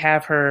already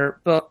have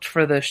her booked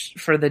for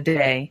the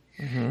day.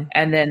 Mm-hmm.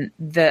 And then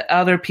the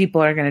other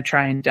people are going to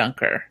try and dunk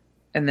her.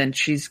 And then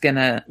she's going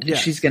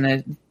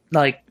to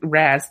like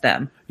razz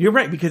them. You're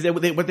right, because they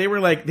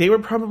were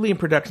probably in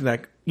production,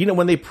 like, you know,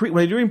 when they're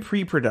doing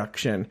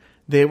pre-production,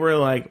 they were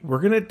like,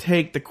 we're going to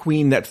take the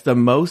queen that's the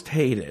most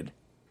hated.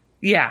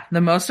 Yeah, the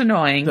most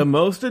annoying. The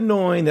most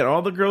annoying that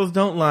all the girls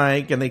don't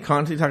like, and they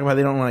constantly talk about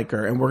they don't like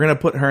her, and we're going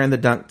to put her in the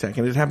dunk tank.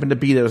 And it just happened to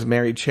be that it was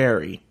Mary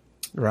Cherry,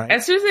 right?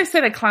 As soon as they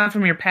said a clown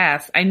from your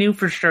past, I knew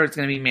for sure it's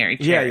going to be Mary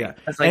Cherry. Yeah.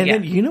 I was like,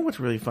 then you know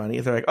what's really funny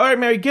is they're like, all right,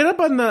 Mary, get up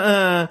on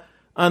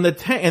the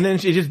tank, and then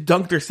she just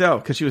dunked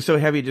herself because she was so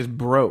heavy it just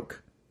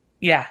broke.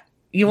 Yeah.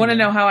 You want to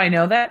know how I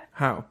know that?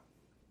 How?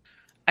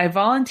 I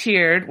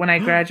volunteered when I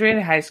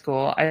graduated high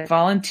school. I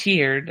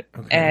volunteered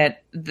to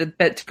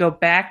go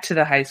back to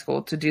the high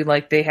school to do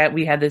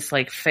we had this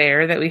like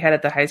fair that we had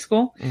at the high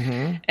school,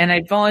 mm-hmm. and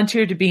I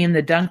volunteered to be in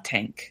the dunk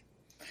tank,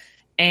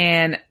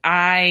 and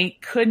I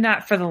could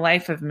not for the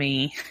life of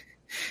me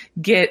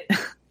get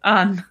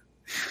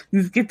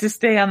to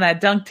stay on that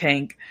dunk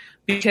tank,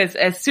 because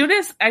as soon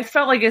as I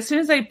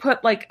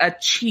put like a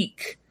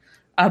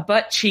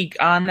butt cheek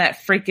on that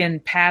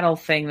freaking paddle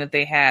thing that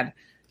they had,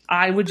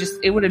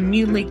 it would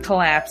immediately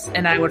collapse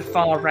and I would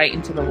fall right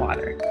into the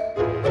water.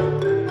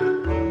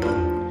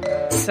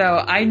 So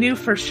I knew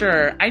for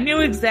sure. I knew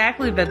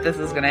exactly that this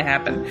was going to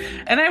happen.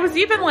 And I was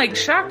even like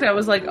shocked. I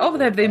was like, oh,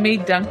 have they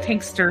made dunk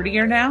tanks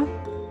sturdier now?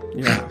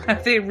 Yeah.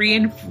 Have they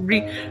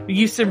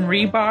used some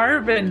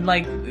rebarb and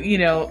like, you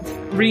know,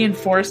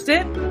 reinforced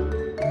it?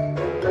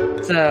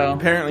 So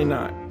apparently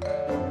not.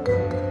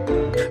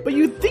 But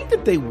you'd think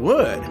that they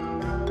would.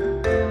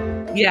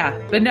 Yeah,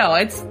 but no,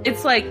 it's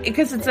like,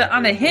 because it's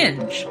on a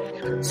hinge.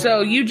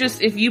 So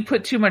if you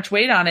put too much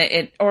weight on it,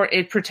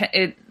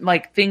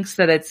 it thinks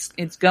that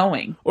it's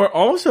going. Or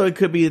also it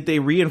could be that they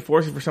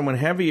reinforce it for someone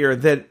heavier,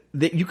 that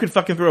you could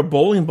fucking throw a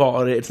bowling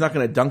ball at it. It's not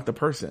going to dunk the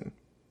person.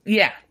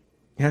 Yeah.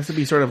 It has to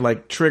be sort of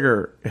like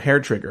hair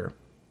trigger.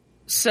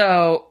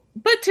 So,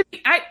 but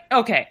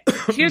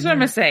here's what I'm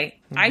going to say.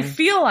 Mm-hmm. I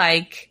feel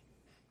like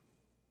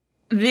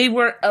they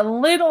were a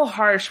little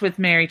harsh with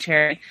Mary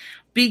Cherry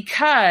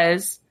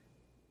because,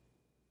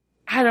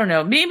 I don't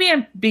know, maybe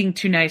I'm being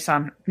too nice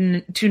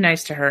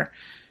to her.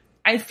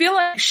 I feel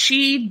like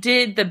she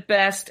did the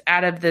best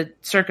out of the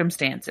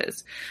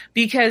circumstances,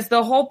 because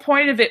the whole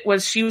point of it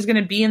was she was going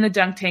to be in the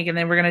dunk tank and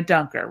then we're going to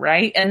dunk her,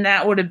 right? And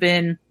that would have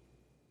been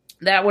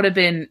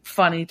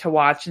funny to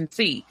watch and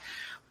see.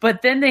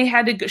 But then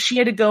she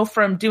had to go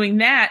from doing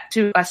that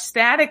to a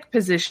static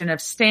position of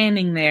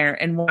standing there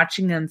and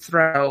watching them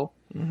throw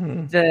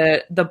mm-hmm.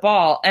 the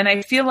ball. And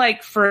I feel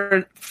like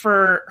for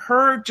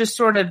her just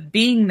sort of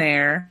being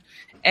there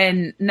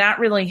and not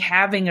really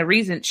having a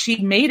reason,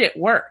 she made it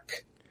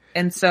work.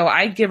 And so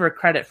I give her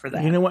credit for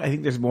that. You know what? I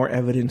think there's more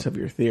evidence of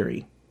your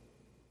theory.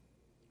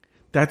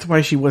 That's why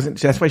she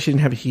didn't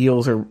have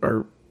heels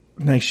or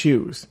nice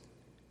shoes.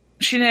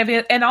 She didn't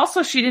have, and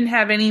also she didn't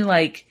have any,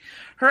 like,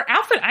 her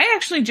outfit. I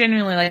actually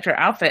genuinely liked her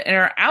outfit, and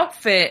her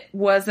outfit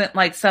wasn't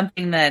like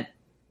something that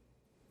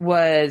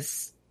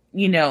was,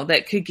 you know,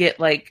 that could get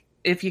like,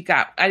 it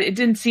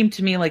didn't seem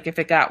to me like if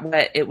it got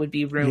wet, it would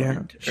be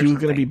ruined. Yeah, she was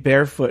going to be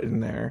barefoot in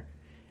there.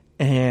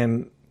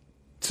 And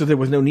so there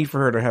was no need for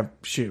her to have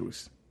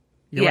shoes.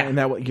 You're right.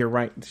 And you're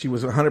right. She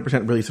was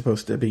 100% really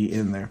supposed to be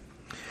in there.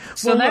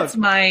 So well, that's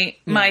my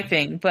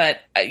thing.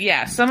 But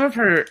some of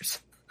her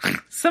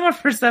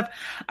stuff.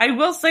 I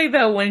will say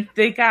though, when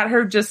they got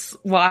her just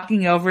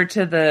walking over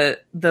to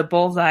the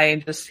bullseye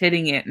and just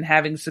hitting it and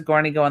having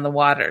Sigourney go in the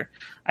water,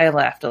 I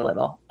laughed a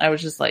little. I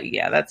was just like,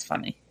 yeah, that's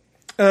funny.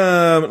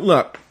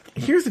 Look,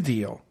 here's the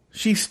deal.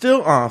 She's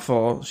still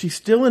awful. She's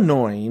still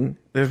annoying.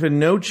 There's been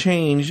no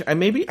change. I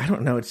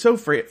don't know. It's so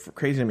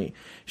crazy to me.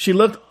 She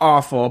looked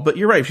awful, but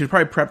you're right. She was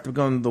probably prepped to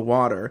go in the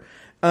water.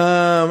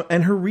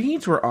 And her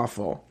reads were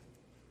awful.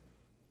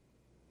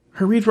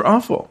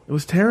 It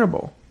was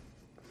terrible.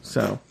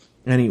 So,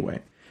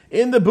 anyway.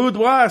 In the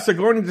boudoir,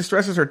 Sigourney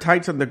distresses her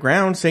tights on the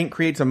ground. Saint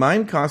creates a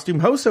mime costume.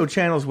 Hoso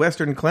channels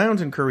Western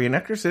clowns and Korean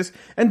actresses.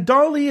 And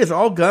Dolly is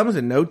all gums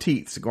and no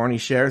teeth. Sigourney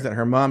shares that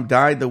her mom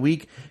died the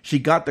week she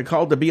got the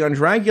call to be on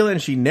Dragula,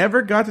 and she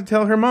never got to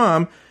tell her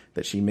mom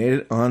that she made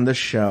it on the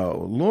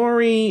show.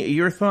 Lori,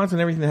 your thoughts on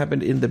everything that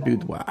happened in the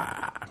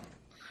boudoir?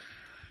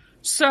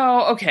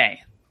 So,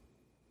 okay.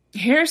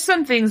 Here's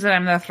some things that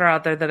I'm going to throw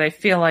out there that I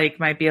feel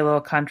like might be a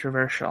little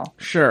controversial.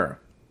 Sure.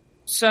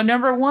 So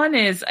number one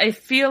is, I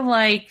feel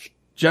like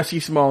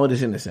Jussie Smollett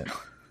is innocent.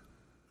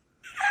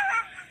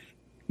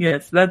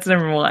 Yes, that's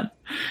number one.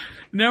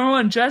 Number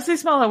one, Jussie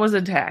Smollett was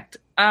attacked.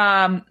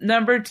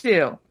 Number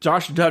two,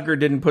 Josh Duggar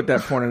didn't put that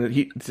porn in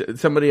it.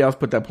 Somebody else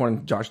put that porn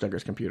in Josh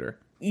Duggar's computer.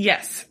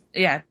 Yes.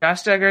 Yeah,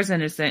 Josh Duggar's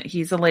innocent.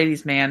 He's a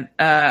ladies' man.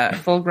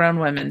 Full-grown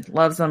women.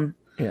 Loves them.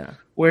 Yeah.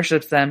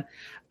 Worships them.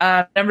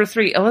 Number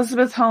three,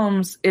 Elizabeth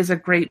Holmes is a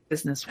great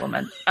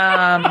businesswoman.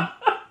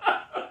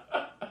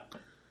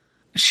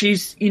 She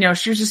was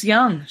just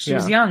young. She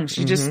was young.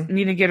 She just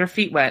needed to get her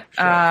feet wet.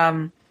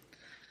 Sure.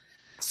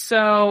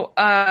 So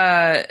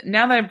now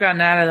that I've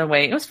gotten out of the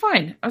way, it was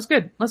fine. I was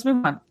good. Let's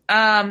move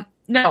on.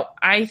 No,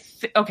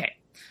 okay.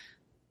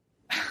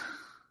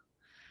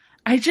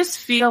 I just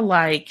feel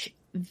like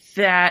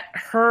that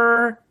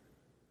her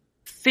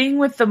thing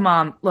with the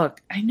mom,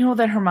 look, I know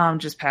that her mom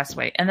just passed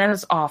away, and that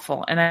is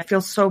awful, and I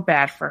feel so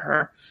bad for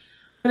her.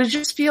 But it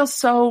just feels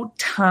so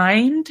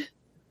timed.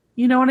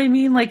 You know what I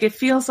mean? Like, it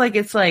feels like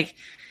it's like,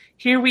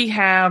 here we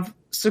have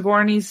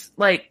Sigourney's,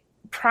 like,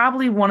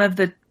 probably one of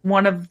the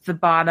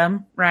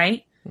bottom,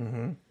 right?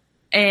 Mm-hmm.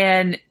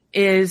 And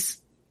is,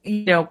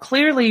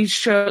 clearly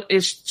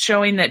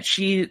showing that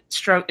she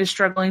is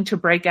struggling to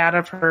break out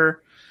of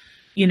her,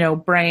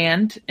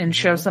 brand and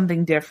show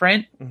something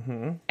different.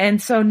 Mm-hmm.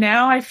 And so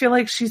now I feel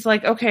like she's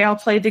like, okay, I'll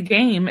play the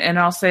game and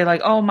I'll say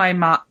like, oh, my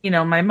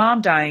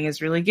mom dying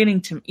is really getting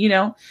to me,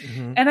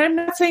 Mm-hmm. And I'm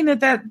not saying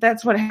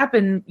that's what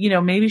happened.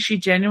 Maybe she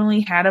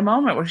genuinely had a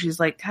moment where she's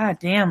like, God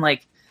damn,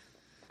 like,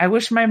 I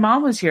wish my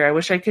mom was here. I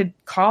wish I could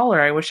call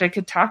her. I wish I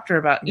could talk to her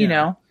about,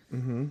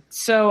 Mm-hmm.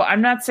 So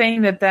I'm not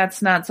saying that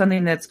that's not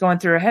something that's going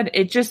through her head.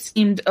 It just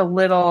seemed a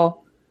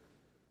little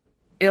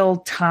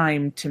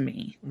ill-timed to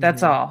me.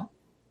 That's all.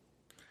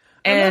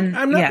 And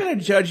I'm not going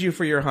to judge you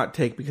for your hot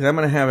take, because I'm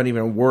going to have an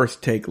even worse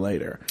take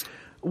later.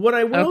 What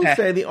I will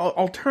say, the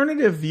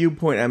alternative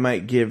viewpoint I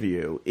might give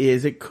you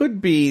is it could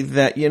be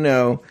that,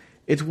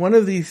 it's one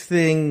of these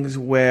things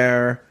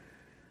where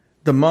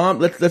the mom,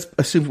 let's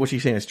assume what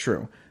she's saying is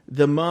true.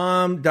 The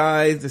mom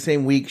dies the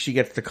same week she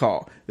gets the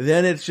call.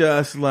 Then it's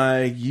just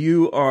like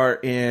you are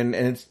in,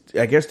 and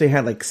I guess they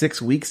had like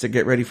 6 weeks to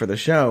get ready for the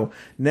show.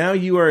 Now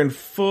you are in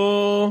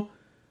full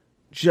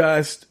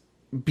just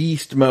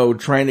beast mode,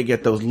 trying to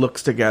get those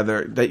looks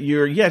together that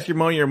you're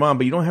moaning your mom,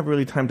 but you don't have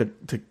really time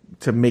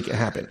to make it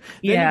happen.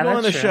 Then you go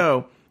on the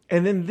show,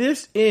 and then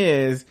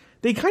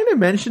they kind of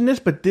mention this,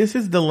 but this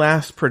is the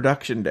last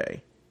production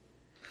day.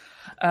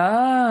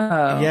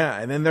 Oh. Yeah,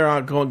 and then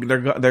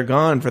they're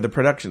gone for the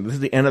production. This is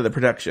the end of the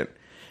production.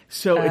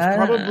 So it's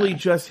probably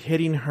just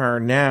hitting her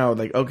now,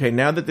 like, okay,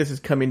 now that this is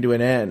coming to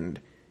an end,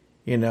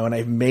 and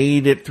I've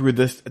made it through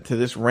to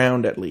this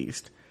round at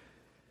least.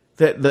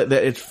 That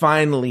it's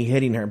finally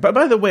hitting her. But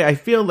by the way, I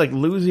feel like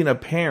losing a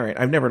parent,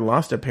 I've never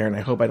lost a parent.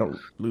 I hope I don't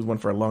lose one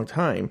for a long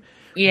time.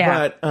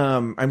 Yeah. But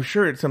I'm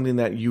sure it's something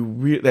that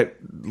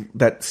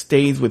that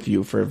stays with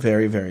you for a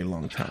very, very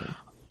long time.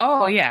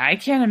 Oh, yeah, I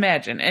can't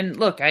imagine. And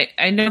look,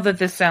 I know that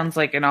this sounds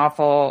like an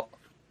awful...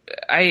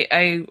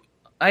 I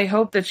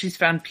hope that she's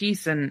found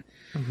peace, and,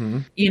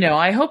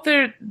 I hope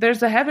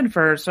there's a heaven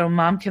for her so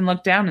mom can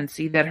look down and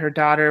see that her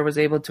daughter was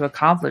able to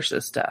accomplish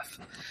this stuff.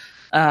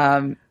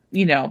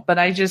 But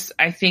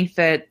I think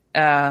that,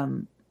 I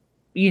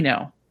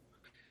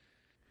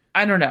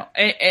don't know.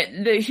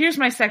 Here's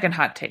my second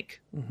hot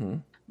take. Mm-hmm.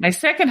 My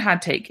second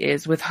hot take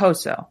is with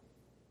Hoso,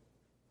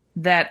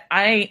 that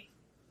I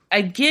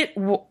get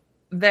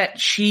that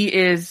she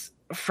is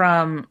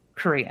from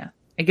Korea.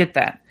 I get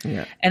that.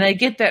 Yeah. And I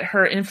get that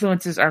her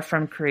influences are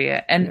from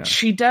Korea. And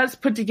she does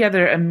put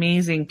together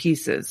amazing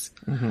pieces.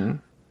 Mm-hmm.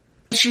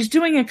 She's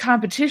doing a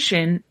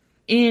competition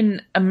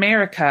in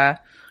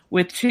America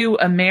with two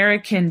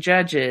American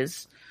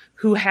judges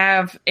who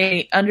have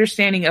a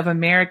understanding of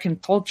American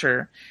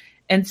culture.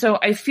 And so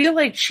I feel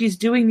like she's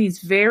doing these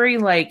very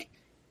like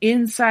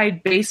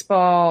inside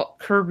baseball,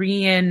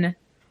 Korean,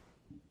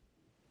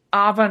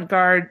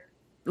 avant-garde,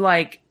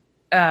 like,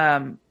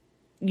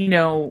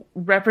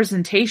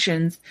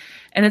 representations.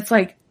 And it's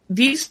like,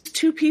 these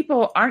two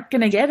people aren't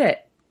going to get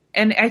it.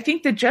 And I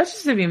think the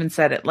judges have even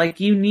said it, like,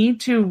 you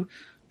need to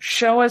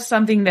show us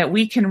something that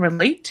we can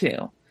relate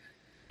to.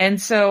 And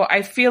so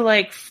I feel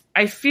like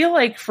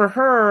for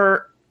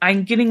her,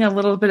 I'm getting a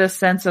little bit of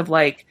sense of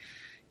like,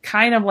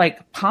 kind of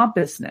like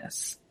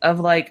pompousness of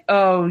like,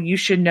 oh, you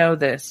should know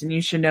this and you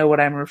should know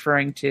what I'm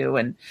referring to.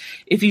 And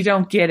if you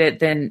don't get it,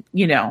 then,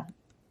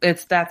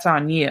 that's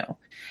on you.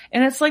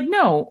 And it's like,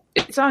 no,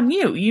 it's on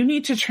you. You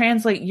need to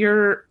translate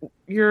your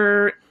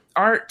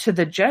art to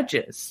the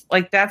judges.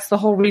 Like, that's the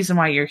whole reason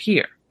why you're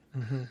here.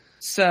 Mm-hmm.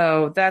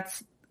 So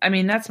that's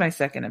my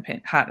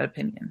second hot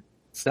opinion.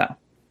 So.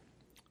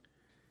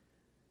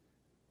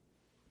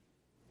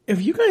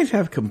 If you guys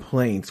have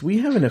complaints, we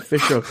have an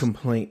official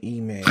complaint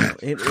email.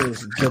 It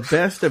is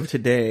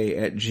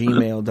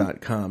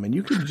thebestoftoday@gmail.com. And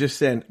you can just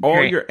send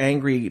all your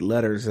angry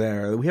letters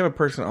there. We have a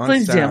person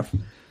on staff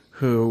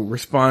who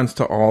responds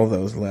to all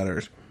those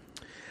letters.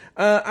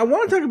 I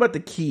want to talk about the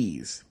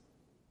keys.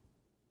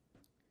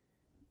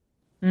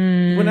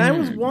 When I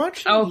was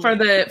watching... for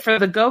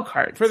the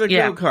go-karts. For the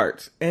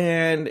go-karts.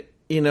 And,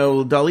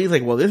 Dali's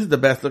like, well, this is the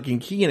best looking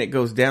key, and it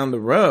goes down the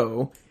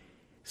row.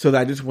 So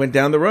I just went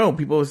down the row.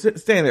 People were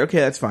standing there. Okay,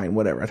 that's fine.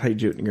 Whatever. That's how you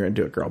do it. You're going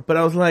to do it, girl. But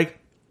I was like,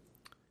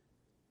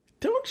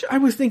 I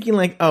was thinking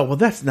like, oh, well,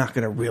 that's not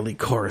going to really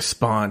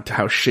correspond to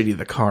how shitty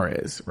the car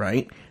is,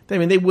 right? I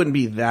mean, they wouldn't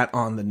be that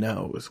on the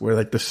nose where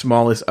like the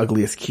smallest,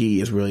 ugliest key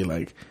is really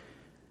like,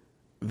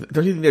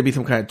 don't you think there'd be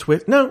some kind of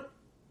twist? No.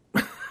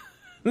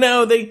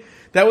 No,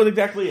 that was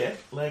exactly it.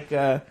 Like,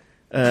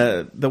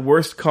 the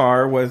worst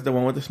car was the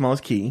one with the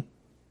smallest key.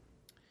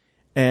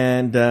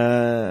 And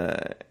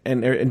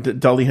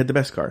Dolly had the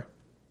best car.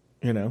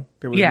 There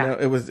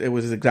was it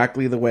was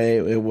exactly the way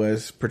it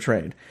was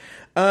portrayed.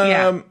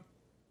 There's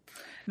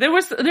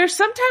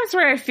sometimes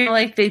where I feel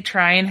like they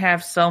try and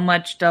have so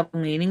much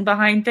double meaning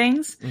behind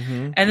things.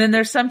 Mm-hmm. And then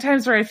there's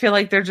sometimes where I feel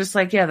like they're just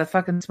like, the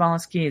fucking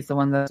smallest key is the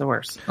one that's the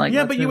worst. Like,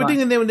 but you would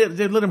think that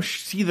they'd let them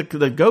see the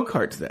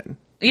go-karts then.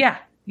 Yeah.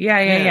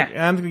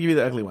 I'm going to give you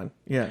the ugly one.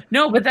 Yeah.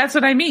 No, but that's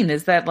what I mean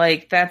is that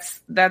like,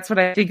 that's what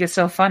I think is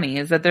so funny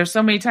is that there's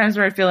so many times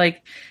where I feel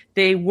like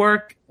they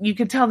work, you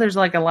can tell there's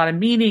like a lot of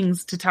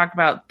meetings to talk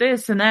about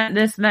this and that, and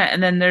this and that.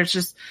 And then there's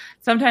just,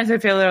 sometimes I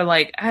feel they're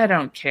like, I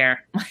don't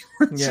care.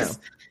 Just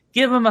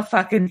give them a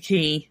fucking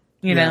key.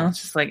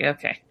 It's just like,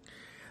 okay.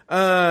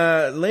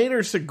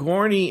 Later,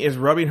 Sigourney is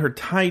rubbing her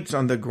tights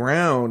on the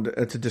ground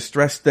to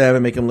distress them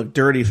and make them look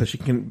dirty so she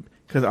can,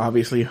 because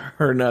obviously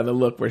her another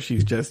look where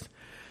she's just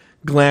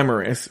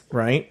glamorous,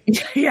 right?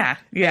 Yeah.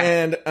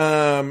 And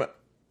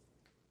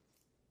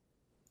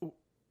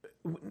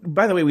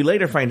by the way, we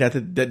later find out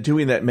that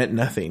doing that meant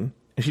nothing,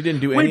 and she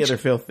didn't do any other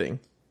filth thing.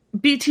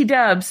 BT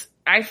Dubs,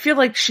 I feel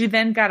like she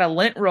then got a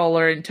lint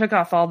roller and took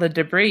off all the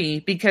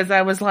debris because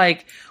I was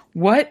like,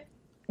 what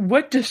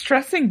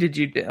distressing did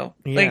you do?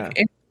 Yeah.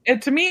 Like,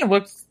 it to me, it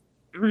looks,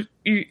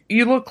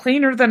 you look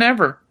cleaner than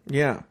ever.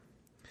 Yeah.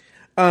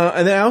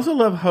 And then I also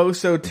love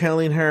Hoso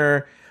telling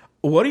her,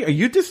 are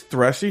you just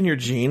thrusting your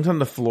jeans on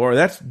the floor?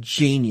 That's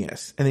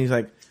genius. And he's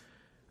like,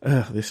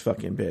 ugh, this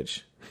fucking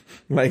bitch.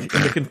 Like,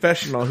 in the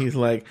confessional, he's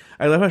like,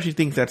 I love how she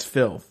thinks that's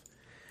filth.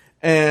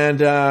 And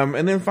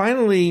then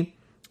finally,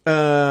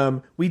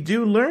 we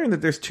do learn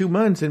that there's 2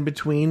 months in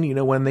between,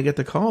 when they get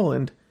the call,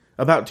 and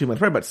about 2 months,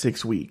 probably about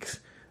 6 weeks,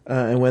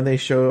 and when they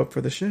show up for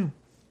the show.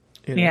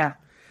 Yeah.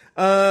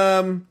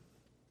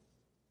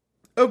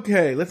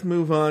 Okay, let's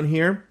move on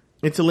here.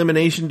 It's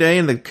Elimination Day,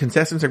 and the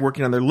contestants are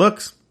working on their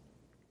looks,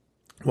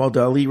 while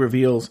Dali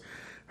reveals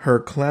her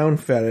clown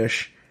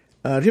fetish.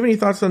 Do you have any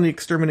thoughts on the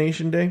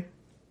Extermination Day?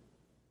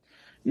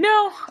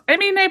 No, I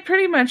mean, I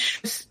pretty much,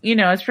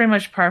 it's pretty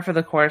much par for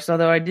the course,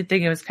 although I did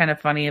think it was kind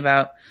of funny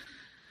about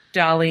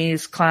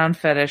Dali's clown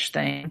fetish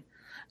thing.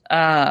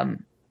 I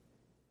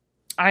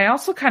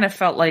also kind of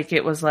felt like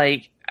it was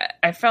like,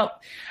 I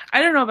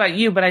don't know about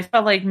you, but I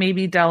felt like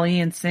maybe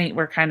Dali and Saint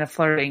were kind of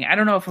flirting. I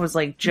don't know if it was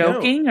like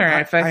joking or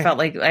if I felt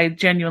like, I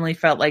genuinely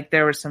felt like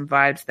there were some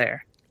vibes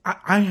there.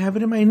 I have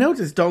it in my notes.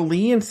 It's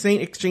Dali and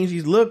Saint exchange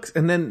these looks,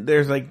 and then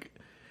there's like,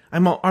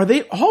 are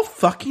they all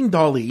fucking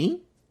Dali?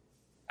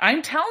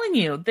 I'm telling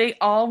you, they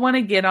all want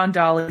to get on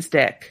Dali's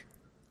dick.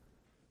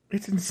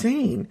 It's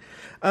insane.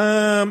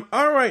 All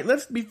right,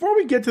 before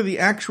we get to the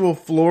actual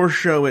floor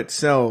show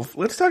itself,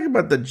 let's talk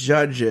about the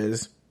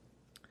judges.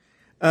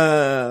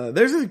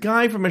 There's this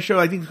guy from a show,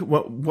 I think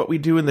what we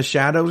do in the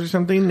shadows or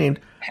something named.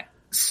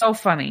 So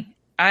funny.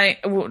 Is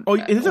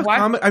this a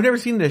comic? I've never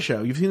seen this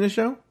show. You've seen this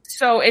show?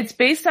 So it's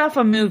based off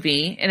a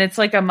movie, and it's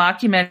like a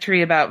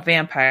mockumentary about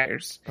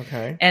vampires.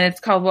 Okay. And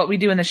it's called What We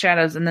Do in the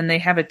Shadows, and then they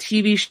have a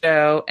TV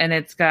show, and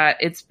it's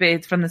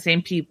based from the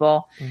same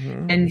people,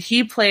 and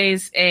he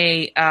plays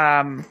a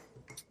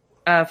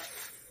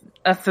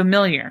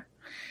familiar.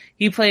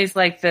 He plays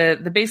like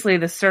basically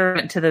the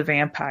servant to the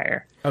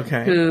vampire.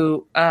 Okay.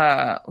 Who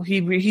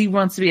he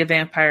wants to be a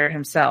vampire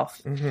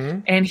himself,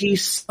 and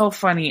he's so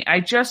funny.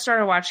 I just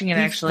started watching it.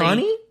 He's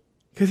funny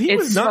because he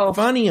was not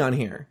funny on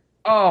here.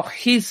 Oh,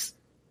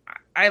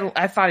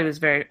 I thought he was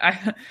very.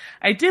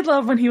 I did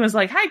love when he was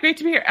like, "Hi, great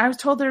to be here." I was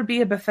told there would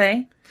be a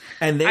buffet,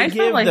 and they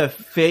give the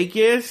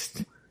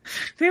fakest.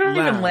 They don't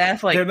even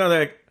laugh. Like they're not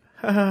like.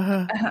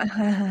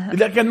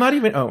 Like I'm not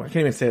even. Oh, I can't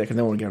even say that because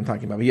no one will get what I'm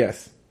talking about. But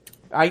yes,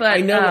 I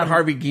know what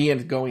Harvey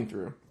Guillen's going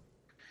through.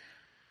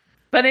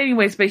 But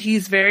anyways,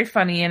 he's very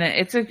funny in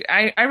it.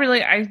 I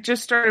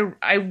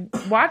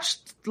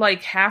watched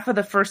like half of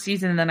the first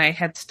season and then I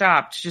had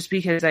stopped just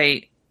because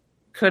I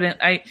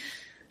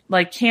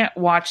can't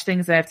watch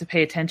things that I have to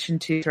pay attention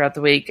to throughout the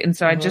week. And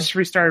so I just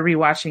started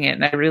rewatching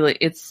it and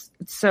it's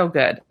so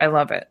good. I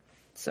love it.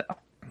 So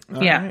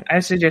Right. I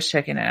suggest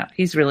checking it out.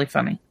 He's really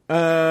funny.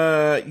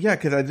 Yeah,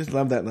 because I just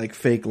love that like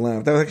fake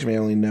laugh. That was actually my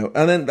only note.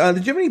 And then,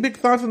 did you have any big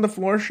thoughts on the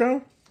floor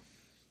show?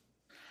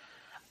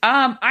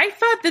 I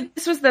thought that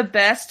this was the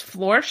best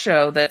floor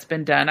show that's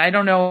been done. I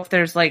don't know if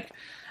there's like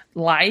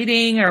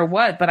lighting or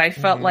what, but I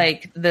felt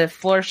like the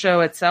floor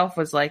show itself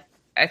was like,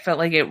 I felt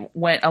like it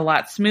went a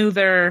lot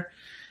smoother.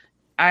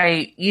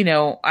 I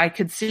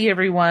could see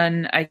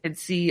everyone. I could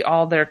see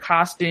all their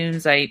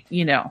costumes.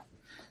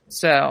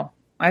 So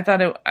I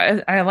thought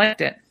I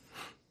liked it.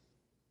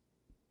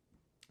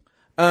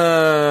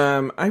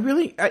 I'm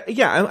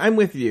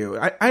with you.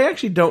 I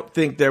actually don't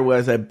think there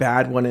was a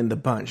bad one in the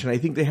bunch, and I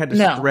think they had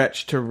to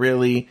stretch to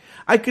really.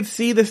 I could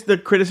see the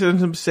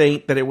criticism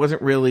saying that it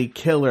wasn't really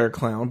Killer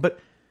Clown, but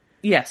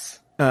yes,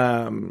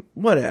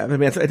 whatever. I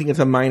mean, I think it's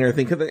a minor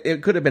thing because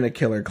it could have been a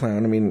Killer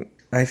Clown. I mean,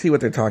 I see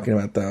what they're talking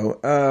about, though.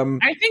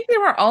 I think they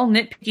were all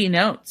nitpicky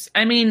notes.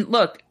 I mean,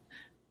 look,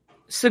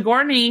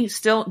 Sigourney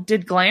still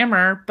did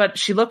glamour, but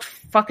she looked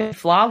fucking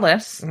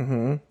flawless.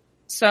 Mm-hmm.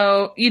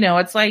 So,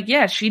 it's like,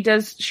 yeah, she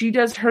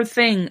does her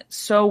thing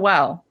so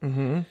well.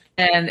 Mm-hmm.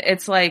 And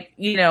it's like,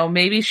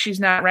 maybe she's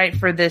not right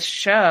for this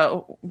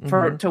show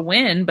to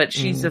win, but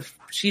she's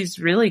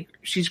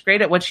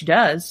great at what she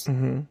does.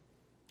 Mm-hmm.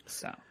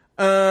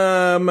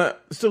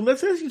 So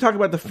let's actually talk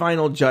about the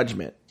final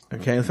judgment.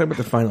 Okay, let's talk about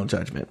the final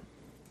judgment.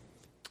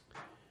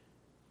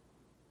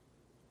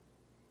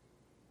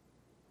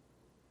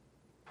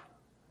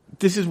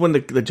 This is when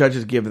the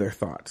judges give their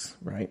thoughts,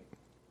 right?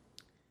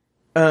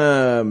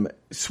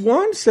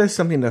 Swan says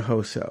something to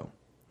Hoso.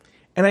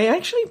 And I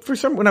actually,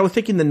 when I was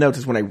taking the notes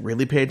is when I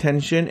really pay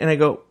attention, and I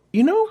go,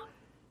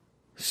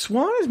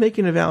 Swan is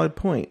making a valid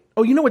point.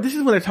 Oh, you know what? This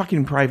is when they're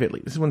talking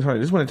privately. This is when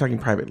they're talking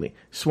privately.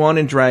 Swan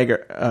and Drac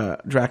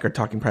are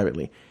talking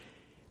privately.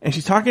 And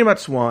she's talking about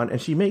Swan,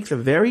 and she makes a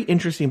very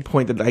interesting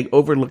point that I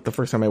overlooked the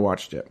first time I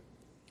watched it.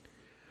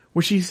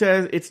 Where she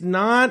says it's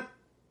not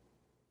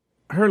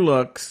her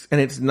looks, and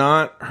it's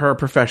not her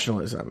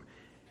professionalism.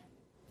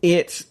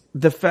 It's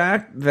the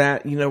fact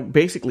that,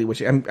 basically,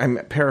 which I'm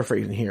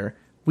paraphrasing here,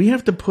 we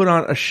have to put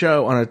on a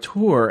show on a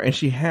tour, and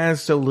she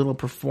has so little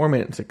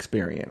performance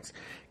experience.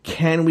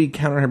 Can we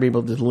count on her being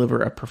able to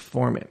deliver a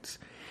performance?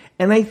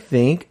 And I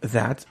think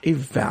that's a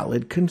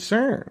valid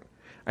concern.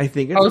 I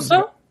think it's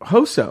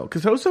Hoso,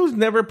 because Hoso's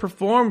never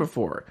performed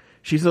before.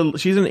 She's an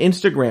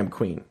Instagram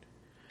queen.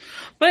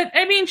 But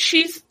I mean,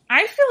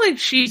 I feel like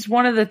she's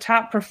one of the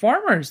top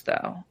performers,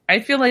 though.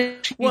 I feel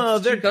like she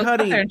goes out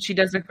there and she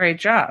does a great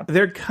job.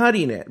 They're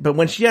cutting it, but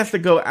when she has to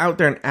go out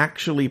there and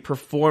actually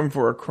perform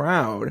for a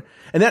crowd,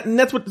 and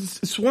that's what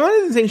Swan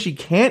isn't saying she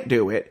can't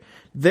do it.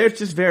 There's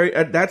just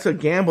that's a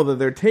gamble that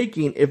they're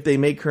taking. If they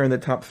make her in the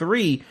top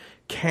 3,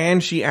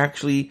 can she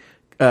actually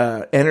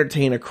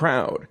entertain a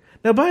crowd?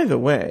 Now, by the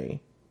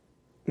way,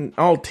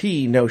 all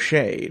tea, no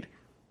shade.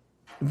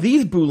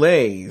 These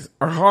boulets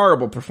are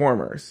horrible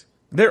performers.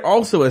 They're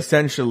also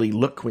essentially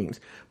look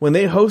queens. When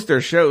they host their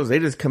shows, they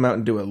just come out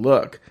and do a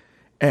look,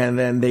 and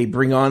then they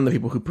bring on the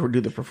people who do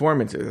the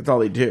performances. That's all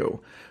they do.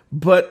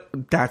 But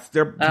that's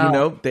their,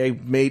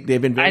 they've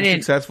been very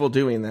successful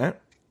doing that.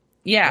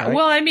 Yeah. Right?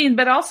 Well, I mean,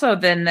 but also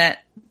then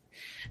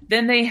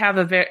they have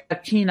a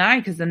keen eye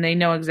because then they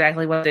know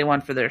exactly what they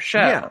want for their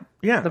show.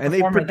 Yeah. And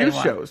they produce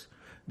shows.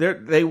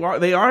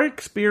 They are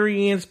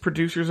experienced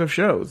producers of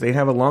shows. They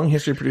have a long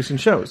history of producing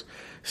shows.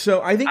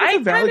 So I think it's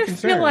a valid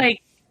concern.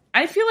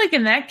 I feel like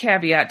in that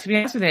caveat, to be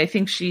honest with you, I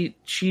think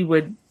she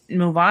would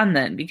move on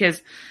then, because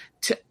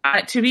to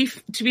be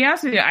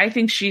honest with you, I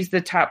think she's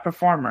the top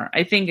performer.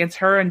 I think it's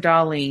her and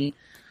Dolly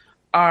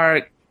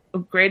are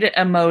great at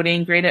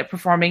emoting, great at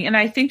performing, and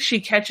I think she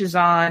catches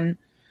on.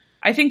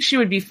 I think she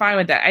would be fine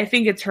with that. I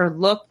think it's her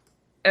look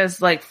as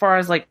far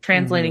as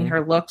translating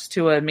her looks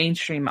to a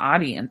mainstream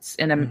audience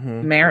in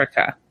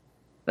America.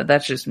 But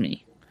that's just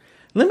me.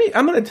 I'm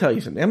going to tell you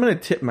something. I'm going to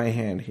tip my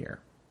hand here.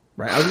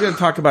 Right. I was going to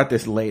talk about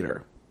this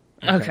later.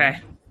 Okay.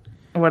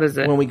 What is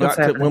it? When we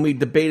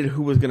debated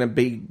who was going to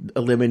be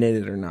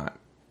eliminated or not.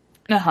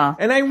 Uh-huh.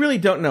 And I really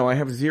don't know. I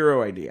have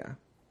zero idea.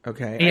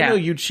 Okay. Yeah. I know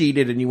you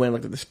cheated and you went and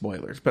looked at the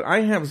spoilers, but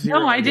I have zero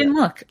idea. No, I didn't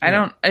look. Yeah. I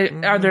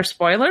don't. Are there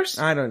spoilers?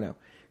 I don't know.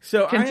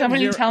 So can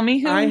somebody tell me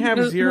who? I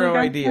have zero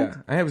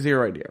idea. I have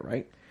zero idea,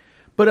 right?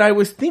 But I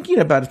was thinking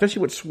about, especially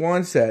what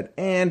Swan said,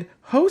 and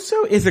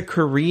Hoso is a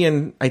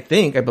Korean, I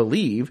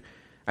believe.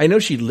 I know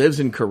she lives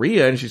in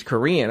Korea and she's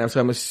Korean,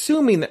 so I'm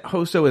assuming that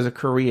Hoso is a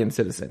Korean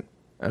citizen.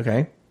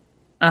 Okay?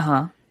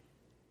 Uh-huh.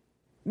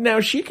 Now,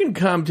 she can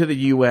come to the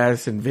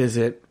U.S. and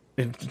visit,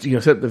 and,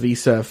 set up the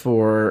visa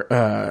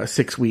for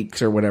 6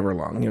 weeks or whatever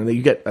long.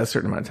 You get a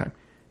certain amount of time.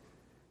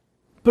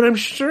 But I'm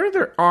sure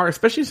there are,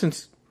 especially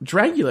since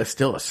Dragula is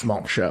still a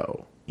small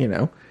show,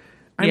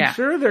 I'm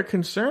sure there are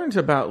concerns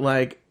about,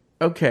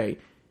 okay,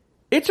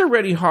 it's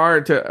already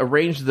hard to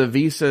arrange the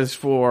visas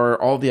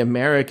for all the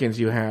Americans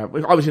you have.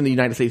 Obviously, in the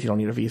United States, you don't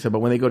need a visa, but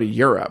when they go to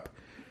Europe.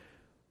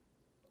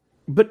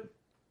 But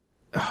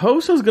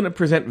Hoso's going to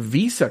present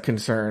visa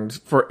concerns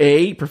for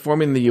A,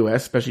 performing in the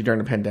U.S., especially during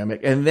the pandemic,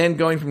 and then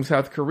going from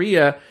South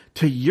Korea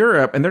to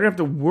Europe, and they're going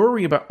to have to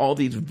worry about all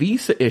these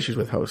visa issues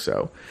with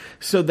Hoso.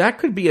 So that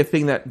could be a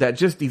thing that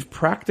just these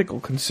practical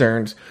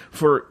concerns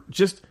for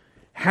just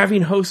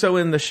having Hoso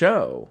in the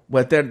show,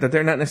 that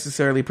they're not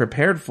necessarily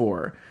prepared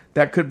for.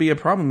 That could be a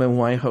problem, and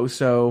why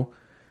Hoso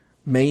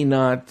may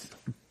not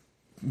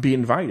be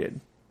invited.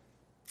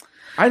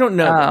 I don't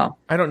know.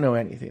 I don't know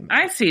anything.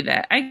 I see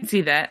that. I can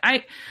see that.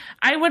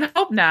 I would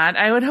hope not.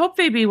 I would hope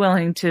they'd be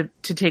willing to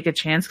take a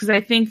chance, because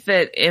I think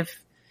that if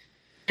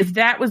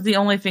that was the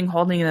only thing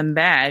holding them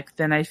back,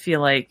 then I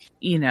feel like,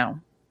 I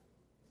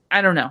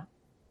don't know.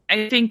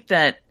 I think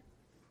that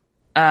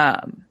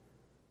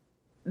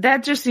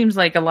that just seems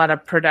like a lot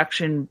of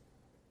production,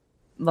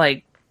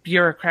 like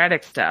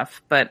bureaucratic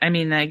stuff. But I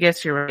mean, I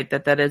guess you're right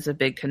that is a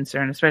big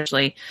concern,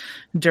 especially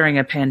during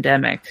a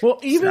pandemic. Well,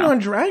 even on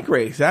Drag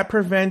Race, that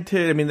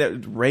prevented. I mean,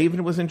 that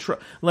Raven was in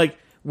trouble. Like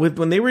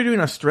when they were doing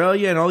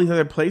Australia and all these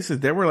other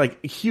places, there were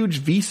like huge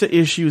visa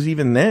issues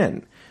even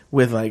then.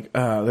 With like,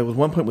 there was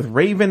one point with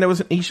Raven, there was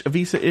a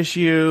visa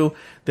issue.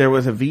 There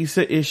was a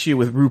visa issue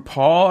with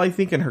RuPaul, I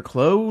think, in her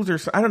clothes, or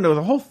I don't know,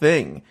 the whole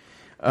thing.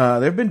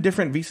 There have been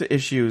different visa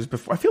issues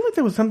before. I feel like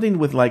there was something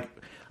with like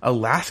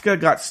Alaska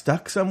got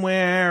stuck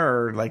somewhere,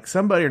 or like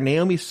somebody, or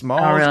Naomi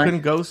Smalls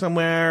couldn't go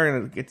somewhere,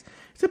 and it's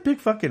a big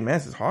fucking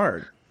mess. It's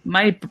hard.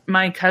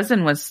 My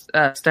cousin was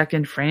stuck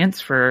in France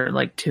for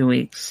like 2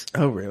 weeks.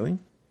 Oh, really?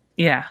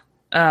 Yeah.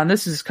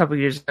 This is a couple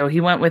years ago.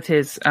 He went with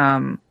his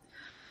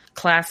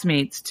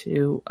classmates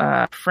to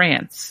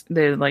France.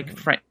 They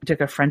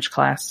took a French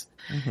class,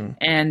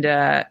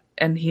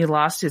 and he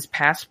lost his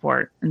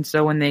passport. And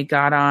so when they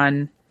got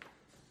on,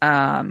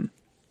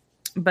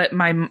 but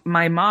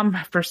my mom,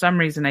 for some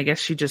reason, I guess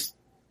she just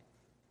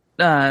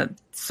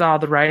saw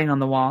the writing on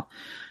the wall,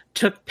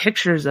 took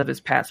pictures of his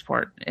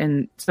passport,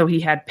 and so he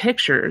had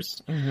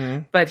pictures,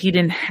 but he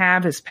didn't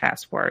have his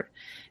passport,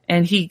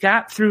 and he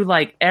got through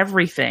like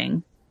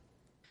everything.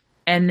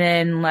 And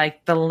then,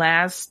 like, the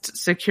last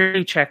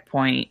security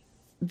checkpoint,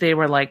 they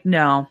were like,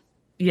 no,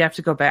 you have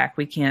to go back.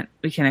 We can't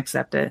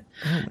accept it.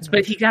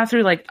 But he got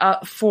through, like,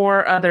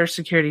 4 other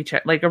security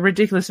like a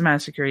ridiculous amount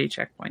of security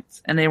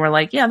checkpoints. And they were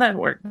like, yeah, that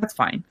worked. That's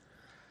fine.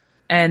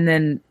 And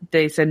then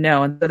they said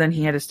no. And so then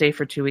he had to stay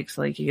for 2 weeks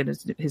so he could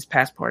get his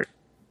passport.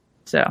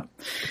 So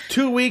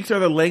 2 weeks are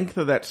the length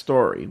of that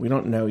story. We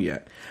don't know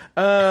yet.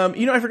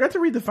 I forgot to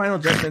read the final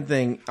judgment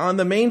thing. On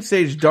the main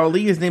stage,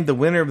 Dali is named the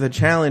winner of the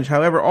challenge.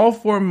 However, all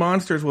 4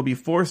 monsters will be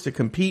forced to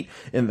compete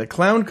in the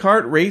clown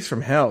cart race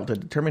from hell to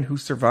determine who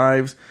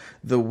survives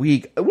the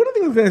week. One of the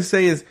things I was going to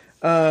say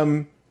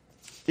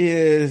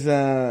is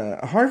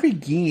Harvey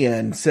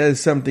Guillen says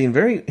something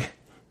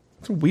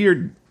it's a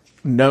weird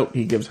note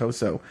he gives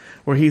Hoso,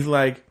 where he's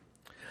like,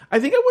 I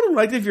think I would have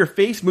liked if your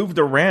face moved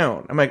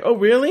around. I'm like, oh,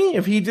 really?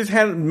 If he just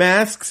had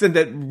masks and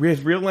that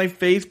his real life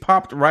face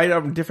popped right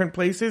out in different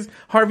places?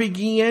 Harvey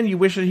Guillen, you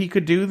wish that he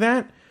could do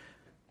that?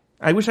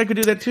 I wish I could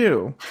do that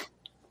too.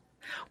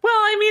 Well,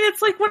 I mean,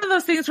 it's like one of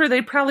those things where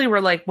they probably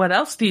were like, what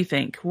else do you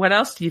think? What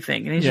else do you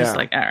think? And he's just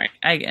like, all right,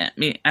 I get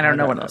me. I don't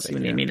know what else you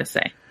need me to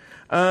say.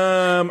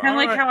 Kind of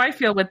like how I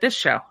feel with this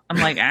show. I'm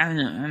like, I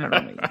don't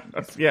know.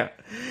 Yeah.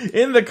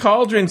 In the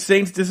Cauldron,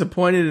 Saint's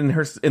disappointed in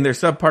their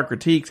subpar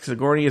critiques.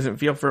 Sigourney isn't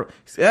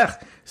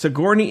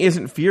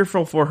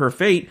fearful for her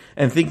fate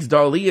and thinks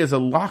Dali is a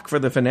lock for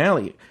the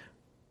finale.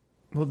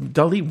 Well,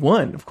 Dali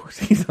won. Of course,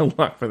 he's a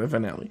lock for the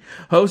finale.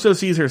 Hoso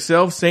sees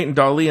herself, Saint, and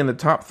Dali in the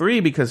top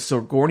 3 because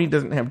Sigourney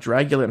doesn't have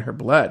Dragula in her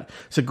blood.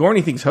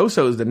 Sigourney thinks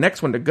Hoso is the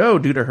next one to go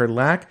due to her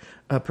lack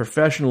of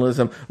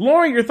professionalism.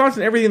 Laurie, your thoughts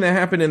on everything that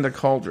happened in the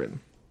Cauldron?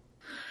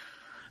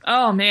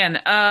 Oh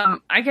man,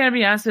 I gotta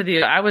be honest with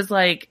you. I was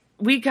like,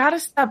 we gotta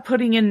stop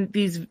putting in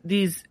these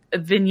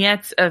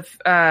vignettes of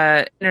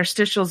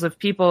interstitials of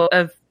people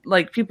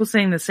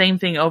saying the same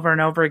thing over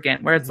and over again,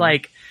 where it's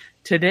like,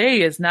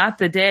 today is not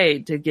the day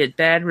to get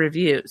bad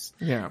reviews.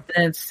 Yeah.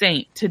 And it's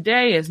Saint,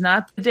 today is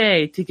not the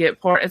day to get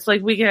poor. It's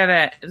like, we get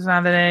it. It's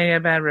not the day to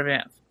get bad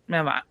reviews.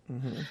 Move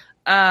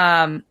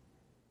on.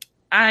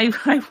 I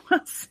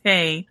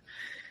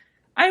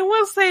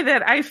will say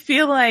that I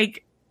feel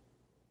like,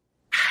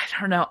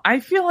 I don't know. I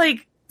feel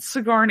like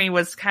Sigourney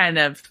was kind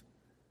of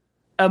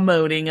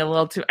emoting a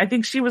little too. I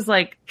think she was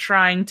like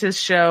trying to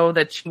show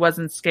that she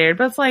wasn't scared,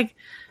 but it's like,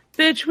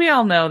 bitch, we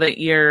all know that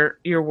you're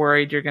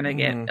worried you're going to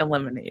get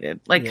eliminated.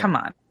 Like, come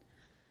on.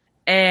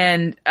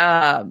 And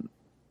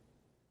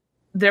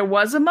there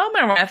was a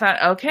moment where I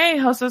thought, okay,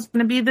 Hoso's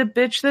going to be the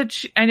bitch that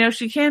I know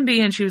she can be.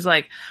 And she was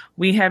like,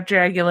 we have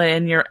Dragula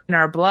in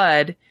our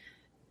blood.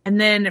 And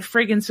then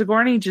friggin'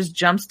 Sigourney just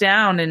jumps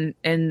down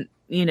and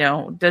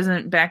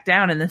doesn't back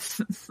down. And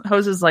this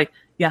Hoso's like,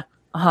 yeah,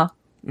 yeah,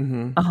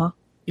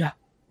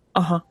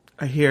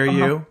 I hear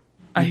you.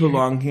 You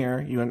belong here.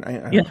 You and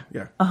I. Yeah.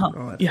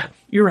 Yeah.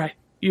 You're right.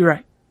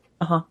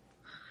 I'm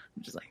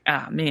just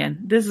like, man,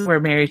 this is where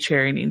Mary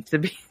Cherry needs to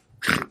be.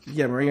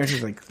 Yeah, Maria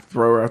just like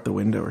throw her out the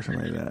window or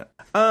something like that.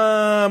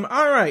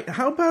 All right.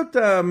 How about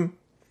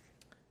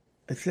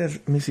It says,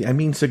 let me see. I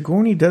mean,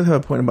 Sigourney does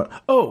have a point about...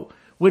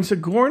 when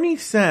Sigourney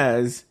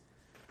says,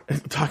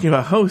 talking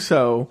about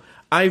Hoso,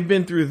 I've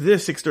been through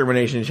this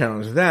extermination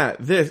challenge,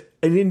 this,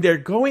 and then they're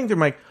going through,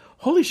 like,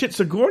 holy shit,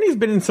 Sigourney's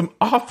been in some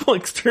awful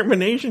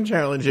extermination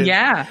challenges.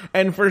 Yeah.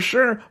 And for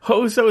sure,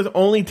 Hoso has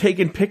only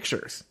taken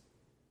pictures.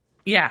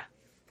 Yeah.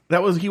 They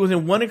were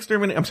in one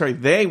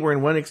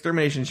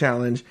extermination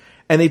challenge,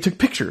 and they took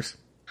pictures.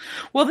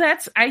 Well,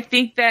 that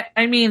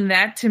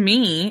to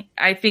me,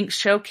 I think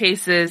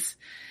showcases,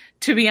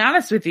 to be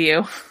honest with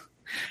you,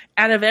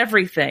 out of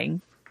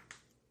everything,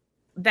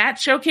 that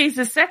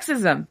showcases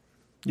sexism.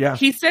 Yeah.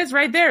 He says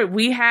right there,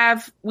 we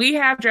have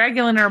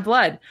Dracula in our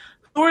blood.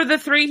 Who are the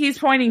three he's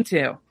pointing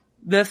to?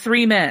 The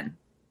three men.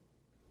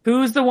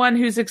 Who's the one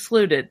who's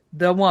excluded?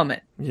 The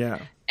woman. Yeah.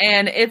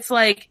 And it's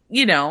like,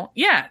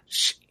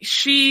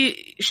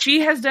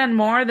 she has done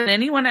more than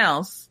anyone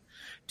else.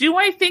 Do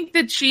I think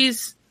that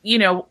she's,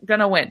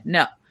 gonna win?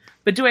 No.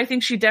 But do I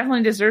think she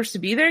definitely deserves to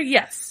be there?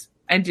 Yes,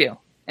 I do.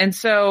 And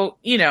so,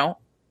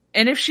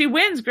 and if she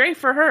wins, great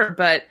for her.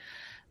 But,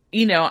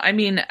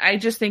 I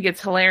just think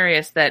it's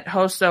hilarious that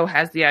Hoso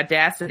has the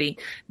audacity.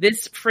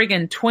 This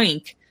friggin'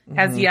 twink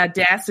has the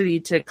audacity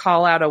to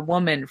call out a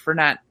woman for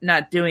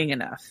not doing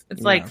enough.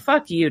 It's like,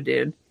 fuck you,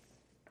 dude.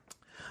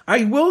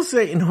 I will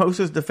say in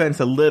Hoso's defense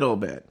a little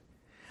bit.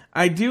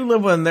 I do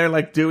love when they're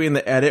like doing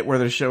the edit where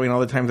they're showing all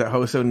the times that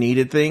Hoso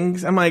needed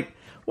things. I'm like,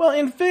 well,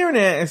 in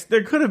fairness,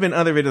 there could have been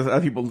other videos of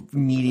other people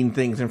needing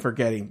things and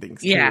forgetting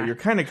things too. Yeah. You're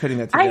kind of cutting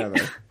that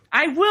together.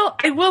 I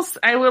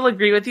will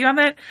agree with you on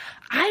that.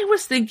 I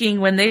was thinking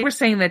when they were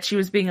saying that she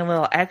was being a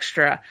little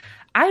extra,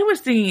 I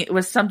was thinking it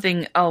was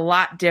something a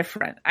lot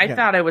different. I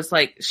thought it was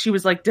like she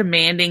was like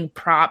demanding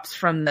props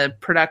from the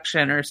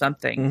production or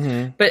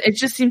something. But it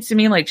just seems to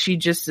me like she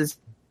just is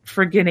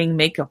forgetting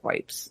makeup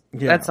wipes.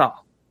 Yeah. That's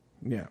all.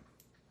 Yeah.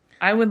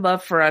 I would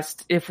love for us,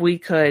 if we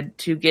could,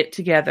 to get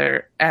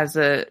together as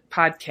a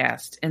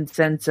podcast and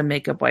send some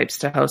makeup wipes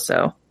to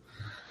Hoso,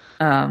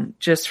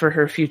 just for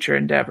her future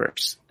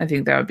endeavors. I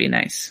think that would be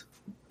nice.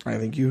 I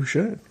think you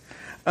should.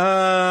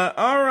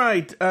 All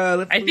right.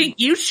 I think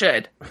you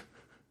should.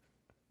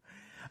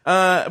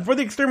 For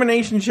the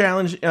extermination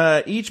challenge,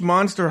 each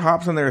monster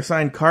hops on their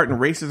assigned cart and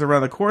races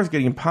around the course,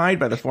 getting pied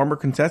by the former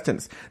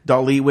contestants.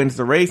 Dali wins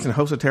the race, and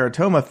Hoso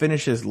Teratoma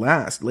finishes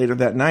last. Later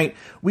that night,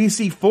 we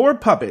see 4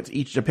 puppets,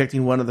 each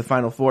depicting one of the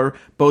final 4.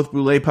 Both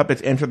Boule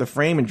puppets enter the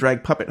frame and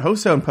drag Puppet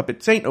Hoso and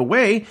Puppet Saint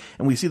away,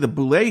 and we see the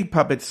Boule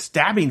puppet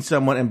stabbing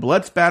someone and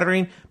blood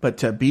spattering, but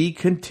to be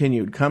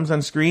continued comes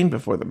on screen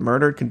before the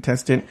murdered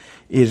contestant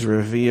is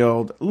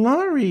revealed.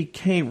 Laurie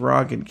K.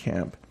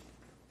 Roggenkamp.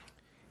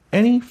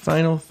 Any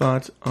final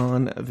thoughts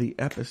on the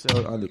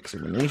episode, on the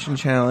extermination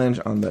challenge,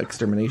 on the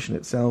extermination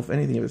itself?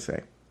 Anything you would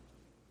say?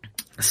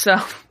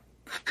 So,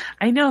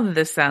 I know that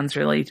this sounds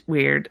really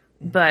weird,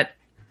 but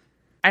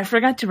I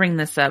forgot to bring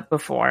this up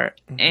before.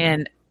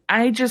 And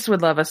I just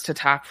would love us to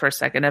talk for a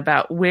second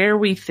about where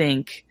we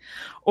think,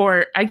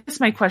 or I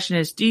guess my question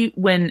is,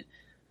 when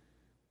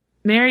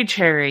Mary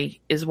Cherry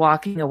is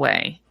walking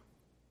away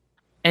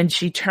and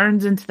she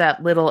turns into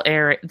that little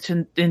area,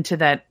 into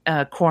that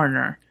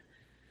corner,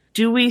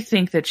 do we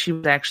think that she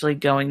was actually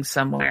going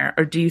somewhere,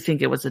 or do you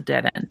think it was a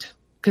dead end?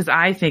 Because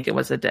I think it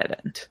was a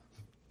dead end.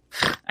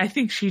 I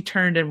think she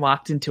turned and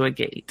walked into a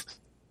gate.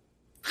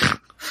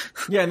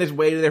 Yeah, and just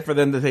waited there for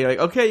them to say, like,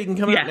 okay, you can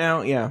come out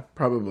now. Yeah,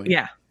 probably.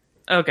 Yeah.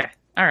 Okay.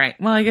 All right.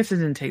 Well, I guess it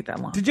didn't take that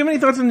long. Did you have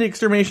any thoughts on the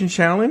extermination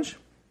challenge?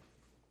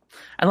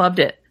 I loved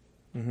it.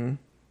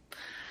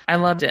 I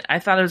loved it. I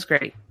thought it was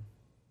great.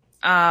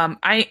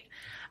 I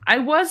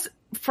was,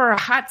 for a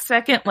hot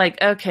second,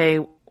 like, okay,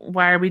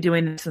 why are we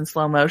doing this in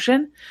slow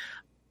motion?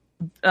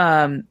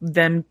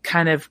 Them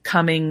kind of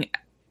coming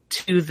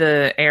to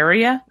the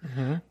area.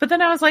 But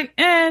then I was like,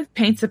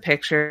 paints a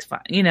picture. It's fine,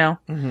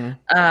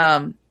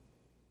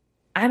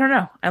 I don't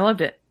know. I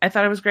loved it. I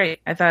thought it was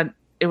great. I thought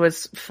it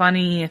was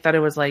funny. I thought it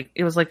was like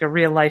a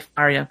real life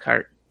Mario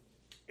Kart.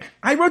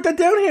 I wrote that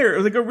down here. It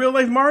was like a real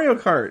life Mario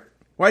Kart.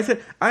 Well,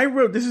 I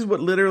wrote, this is what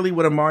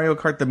a Mario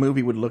Kart the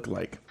movie would look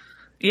like.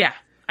 Yeah.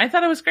 I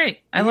thought it was great.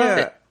 I loved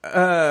it.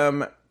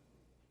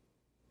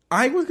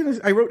 I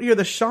wrote here,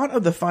 the shot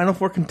of the final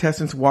 4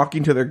 contestants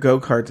walking to their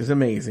go-karts is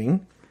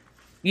amazing.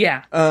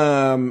 Yeah.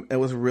 It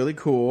was really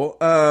cool.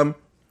 I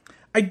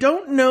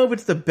don't know if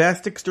it's the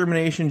best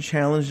extermination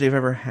challenge they've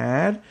ever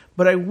had,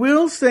 but I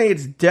will say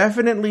it's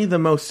definitely the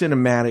most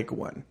cinematic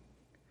one.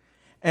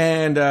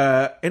 And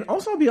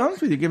also, I'll be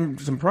honest with you, give them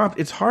some props.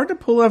 It's hard to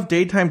pull off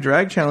daytime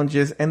drag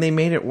challenges, and they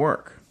made it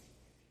work.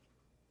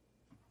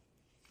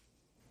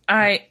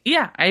 I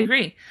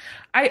agree.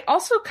 I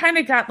also kind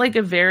of got like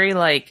a very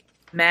like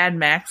Mad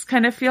Max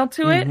kind of feel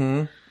to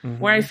it,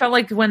 where I felt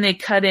like when they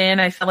cut in,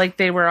 I felt like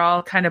they were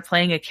all kind of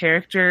playing a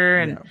character,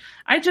 and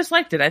I just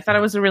liked it. I thought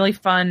it was a really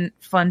fun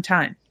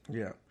time.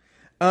 Yeah.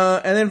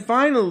 And then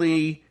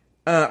finally,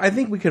 I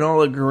think we can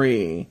all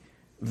agree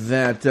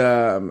that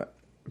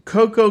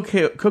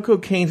Coco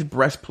Kane's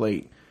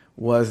breastplate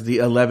was the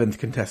 11th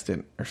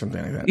contestant or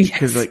something like that.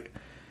 Because like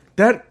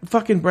that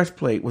fucking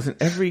breastplate was in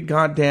every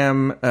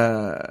goddamn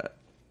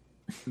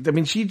I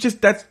mean, she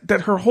just that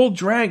her whole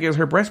drag is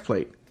her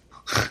breastplate.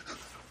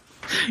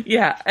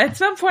 Yeah, at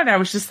some point I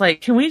was just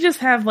like, can we just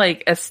have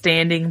like a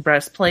standing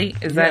breastplate?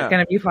 Is that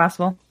going to be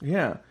possible?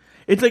 Yeah,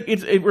 it's like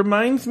it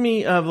reminds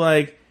me of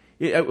like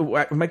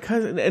my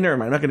cousin. And never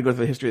mind, I'm not going to go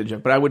through the history of the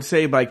joke, but I would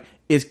say like,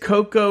 is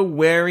Coco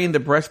wearing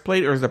the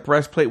breastplate or is the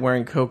breastplate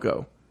wearing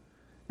Coco?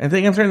 I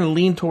think I'm starting to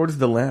lean towards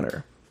the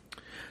latter.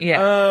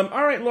 Yeah.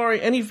 All right,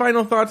 Lori. Any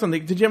final thoughts on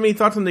did you have any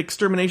thoughts on the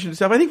extermination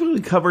itself? I think we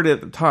really covered it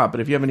at the top,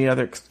 but if you have any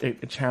other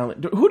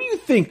challenge, what do you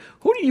think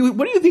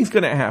is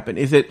going to happen?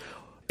 Is it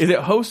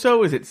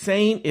Hoso? Is it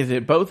Saint? Is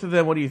it both of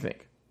them? What do you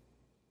think?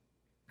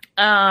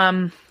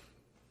 I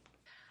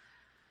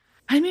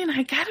mean,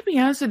 I gotta be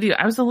honest with you.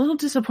 I was a little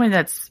disappointed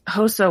that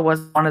Hoso was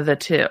one of the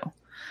two.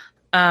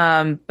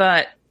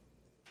 But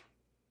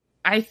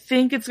I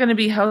think it's going to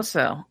be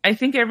Hoso. I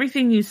think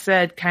everything you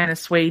said kind of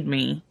swayed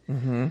me.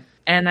 Mm-hmm.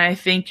 And I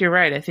think you're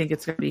right. I think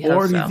it's going to be Hoso.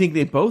 Or do you think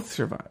they both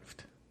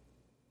survived?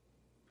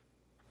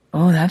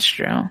 Oh, that's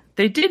true.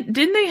 They didn't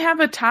they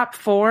have a top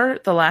 4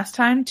 the last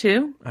time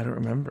too? I don't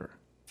remember.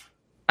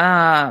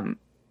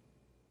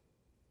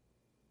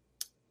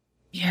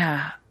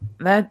 Yeah,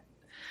 that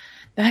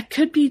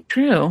could be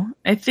true.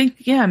 I think,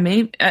 yeah,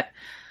 maybe,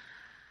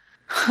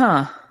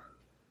 well,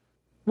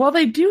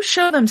 they do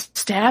show them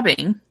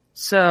stabbing,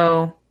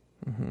 so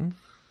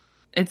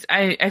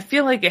I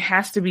feel like it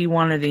has to be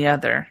one or the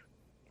other.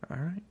 All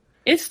right.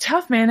 It's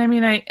tough, man. I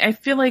mean, I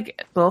feel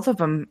like both of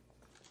them,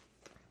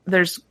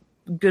 there's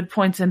good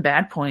points and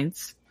bad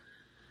points,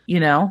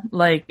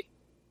 like,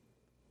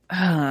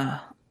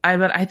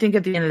 I think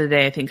at the end of the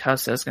day, I think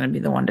Hoso is going to be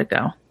the one to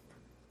go.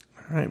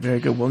 All right, very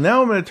good. Well,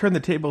 now I'm going to turn the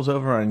tables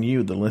over on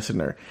you, the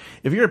listener.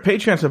 If you're a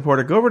Patreon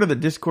supporter, go over to the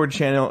Discord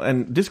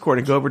and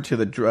go over to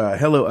the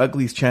Hello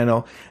Uglies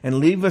channel and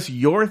leave us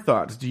your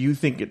thoughts. Do you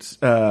think it's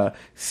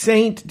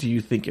Saint? Do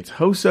you think it's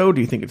Hoso?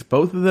 Do you think it's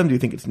both of them? Do you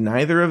think it's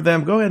neither of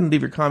them? Go ahead and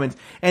leave your comments.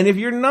 And if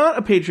you're not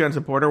a Patreon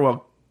supporter,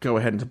 well, go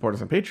ahead and support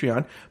us on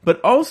Patreon. But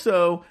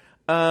also,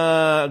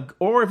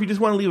 or if you just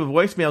want to leave a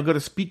voicemail, go to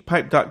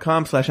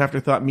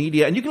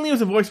speakpipe.com/afterthoughtmedia, and you can leave us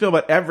a voicemail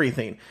about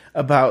everything,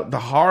 about the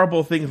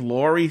horrible things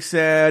Lori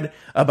said,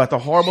 about the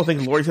horrible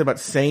things Lori said about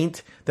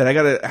Saint that I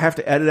have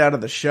to edit out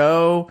of the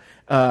show.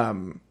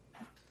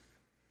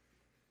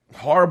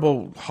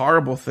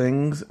 Horrible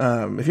things.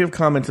 If you have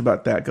comments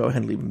about that, go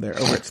ahead and leave them there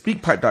over at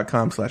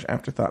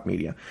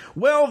speakpipe.com/afterthoughtmedia.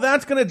 Well,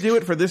 that's going to do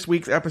it for this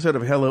week's episode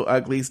of Hello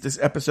Uglies. This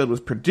episode was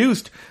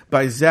produced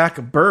by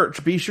Zach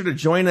Birch. Be sure to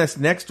join us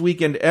next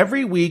week and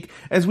every week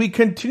as we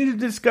continue to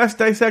discuss,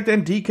 dissect,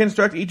 and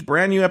deconstruct each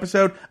brand new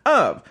episode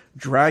of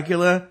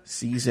Dracula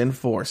Season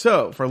 4.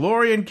 So, for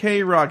Lori and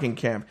Kay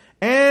Rockingham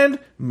and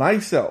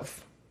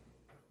myself,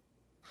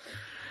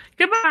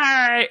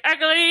 goodbye,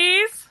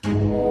 Uglies!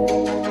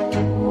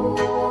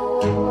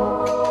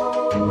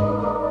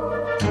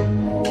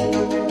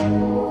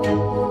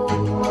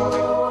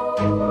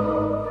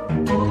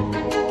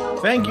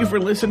 thank you for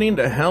listening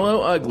to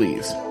Hello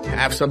Uglies.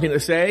 Have something to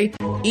say?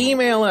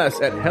 Email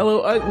us at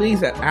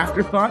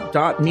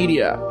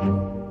hellouglies@afterthought.media.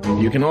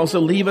 You can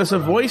also leave us a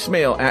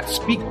voicemail at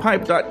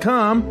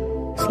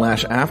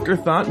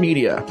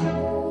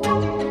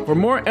speakpipe.com/afterthoughtmedia. For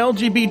more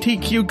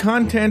LGBTQ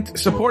content,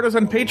 support us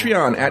on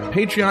Patreon at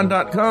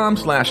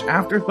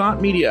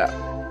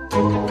patreon.com/afterthoughtmedia.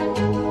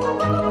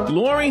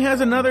 Lori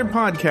has another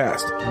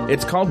podcast.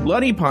 It's called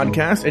Bloody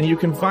Podcast, and you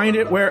can find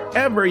it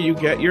wherever you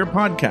get your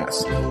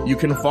podcasts. You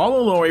can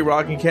follow Lori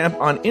Rockingham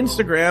on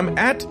Instagram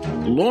at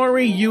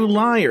Lori You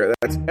Liar.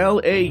 That's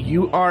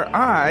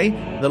LAURI,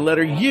 the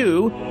letter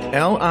U,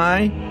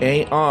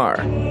 LIAR.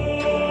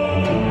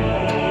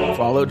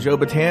 Follow Joe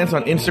Betance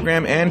on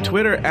Instagram and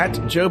Twitter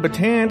at Joe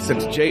Betance.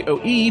 That's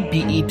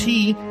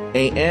JoeBetance.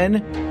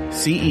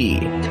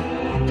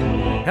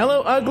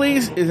 Hello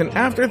Uglies is an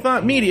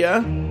Afterthought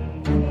Media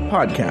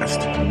podcast.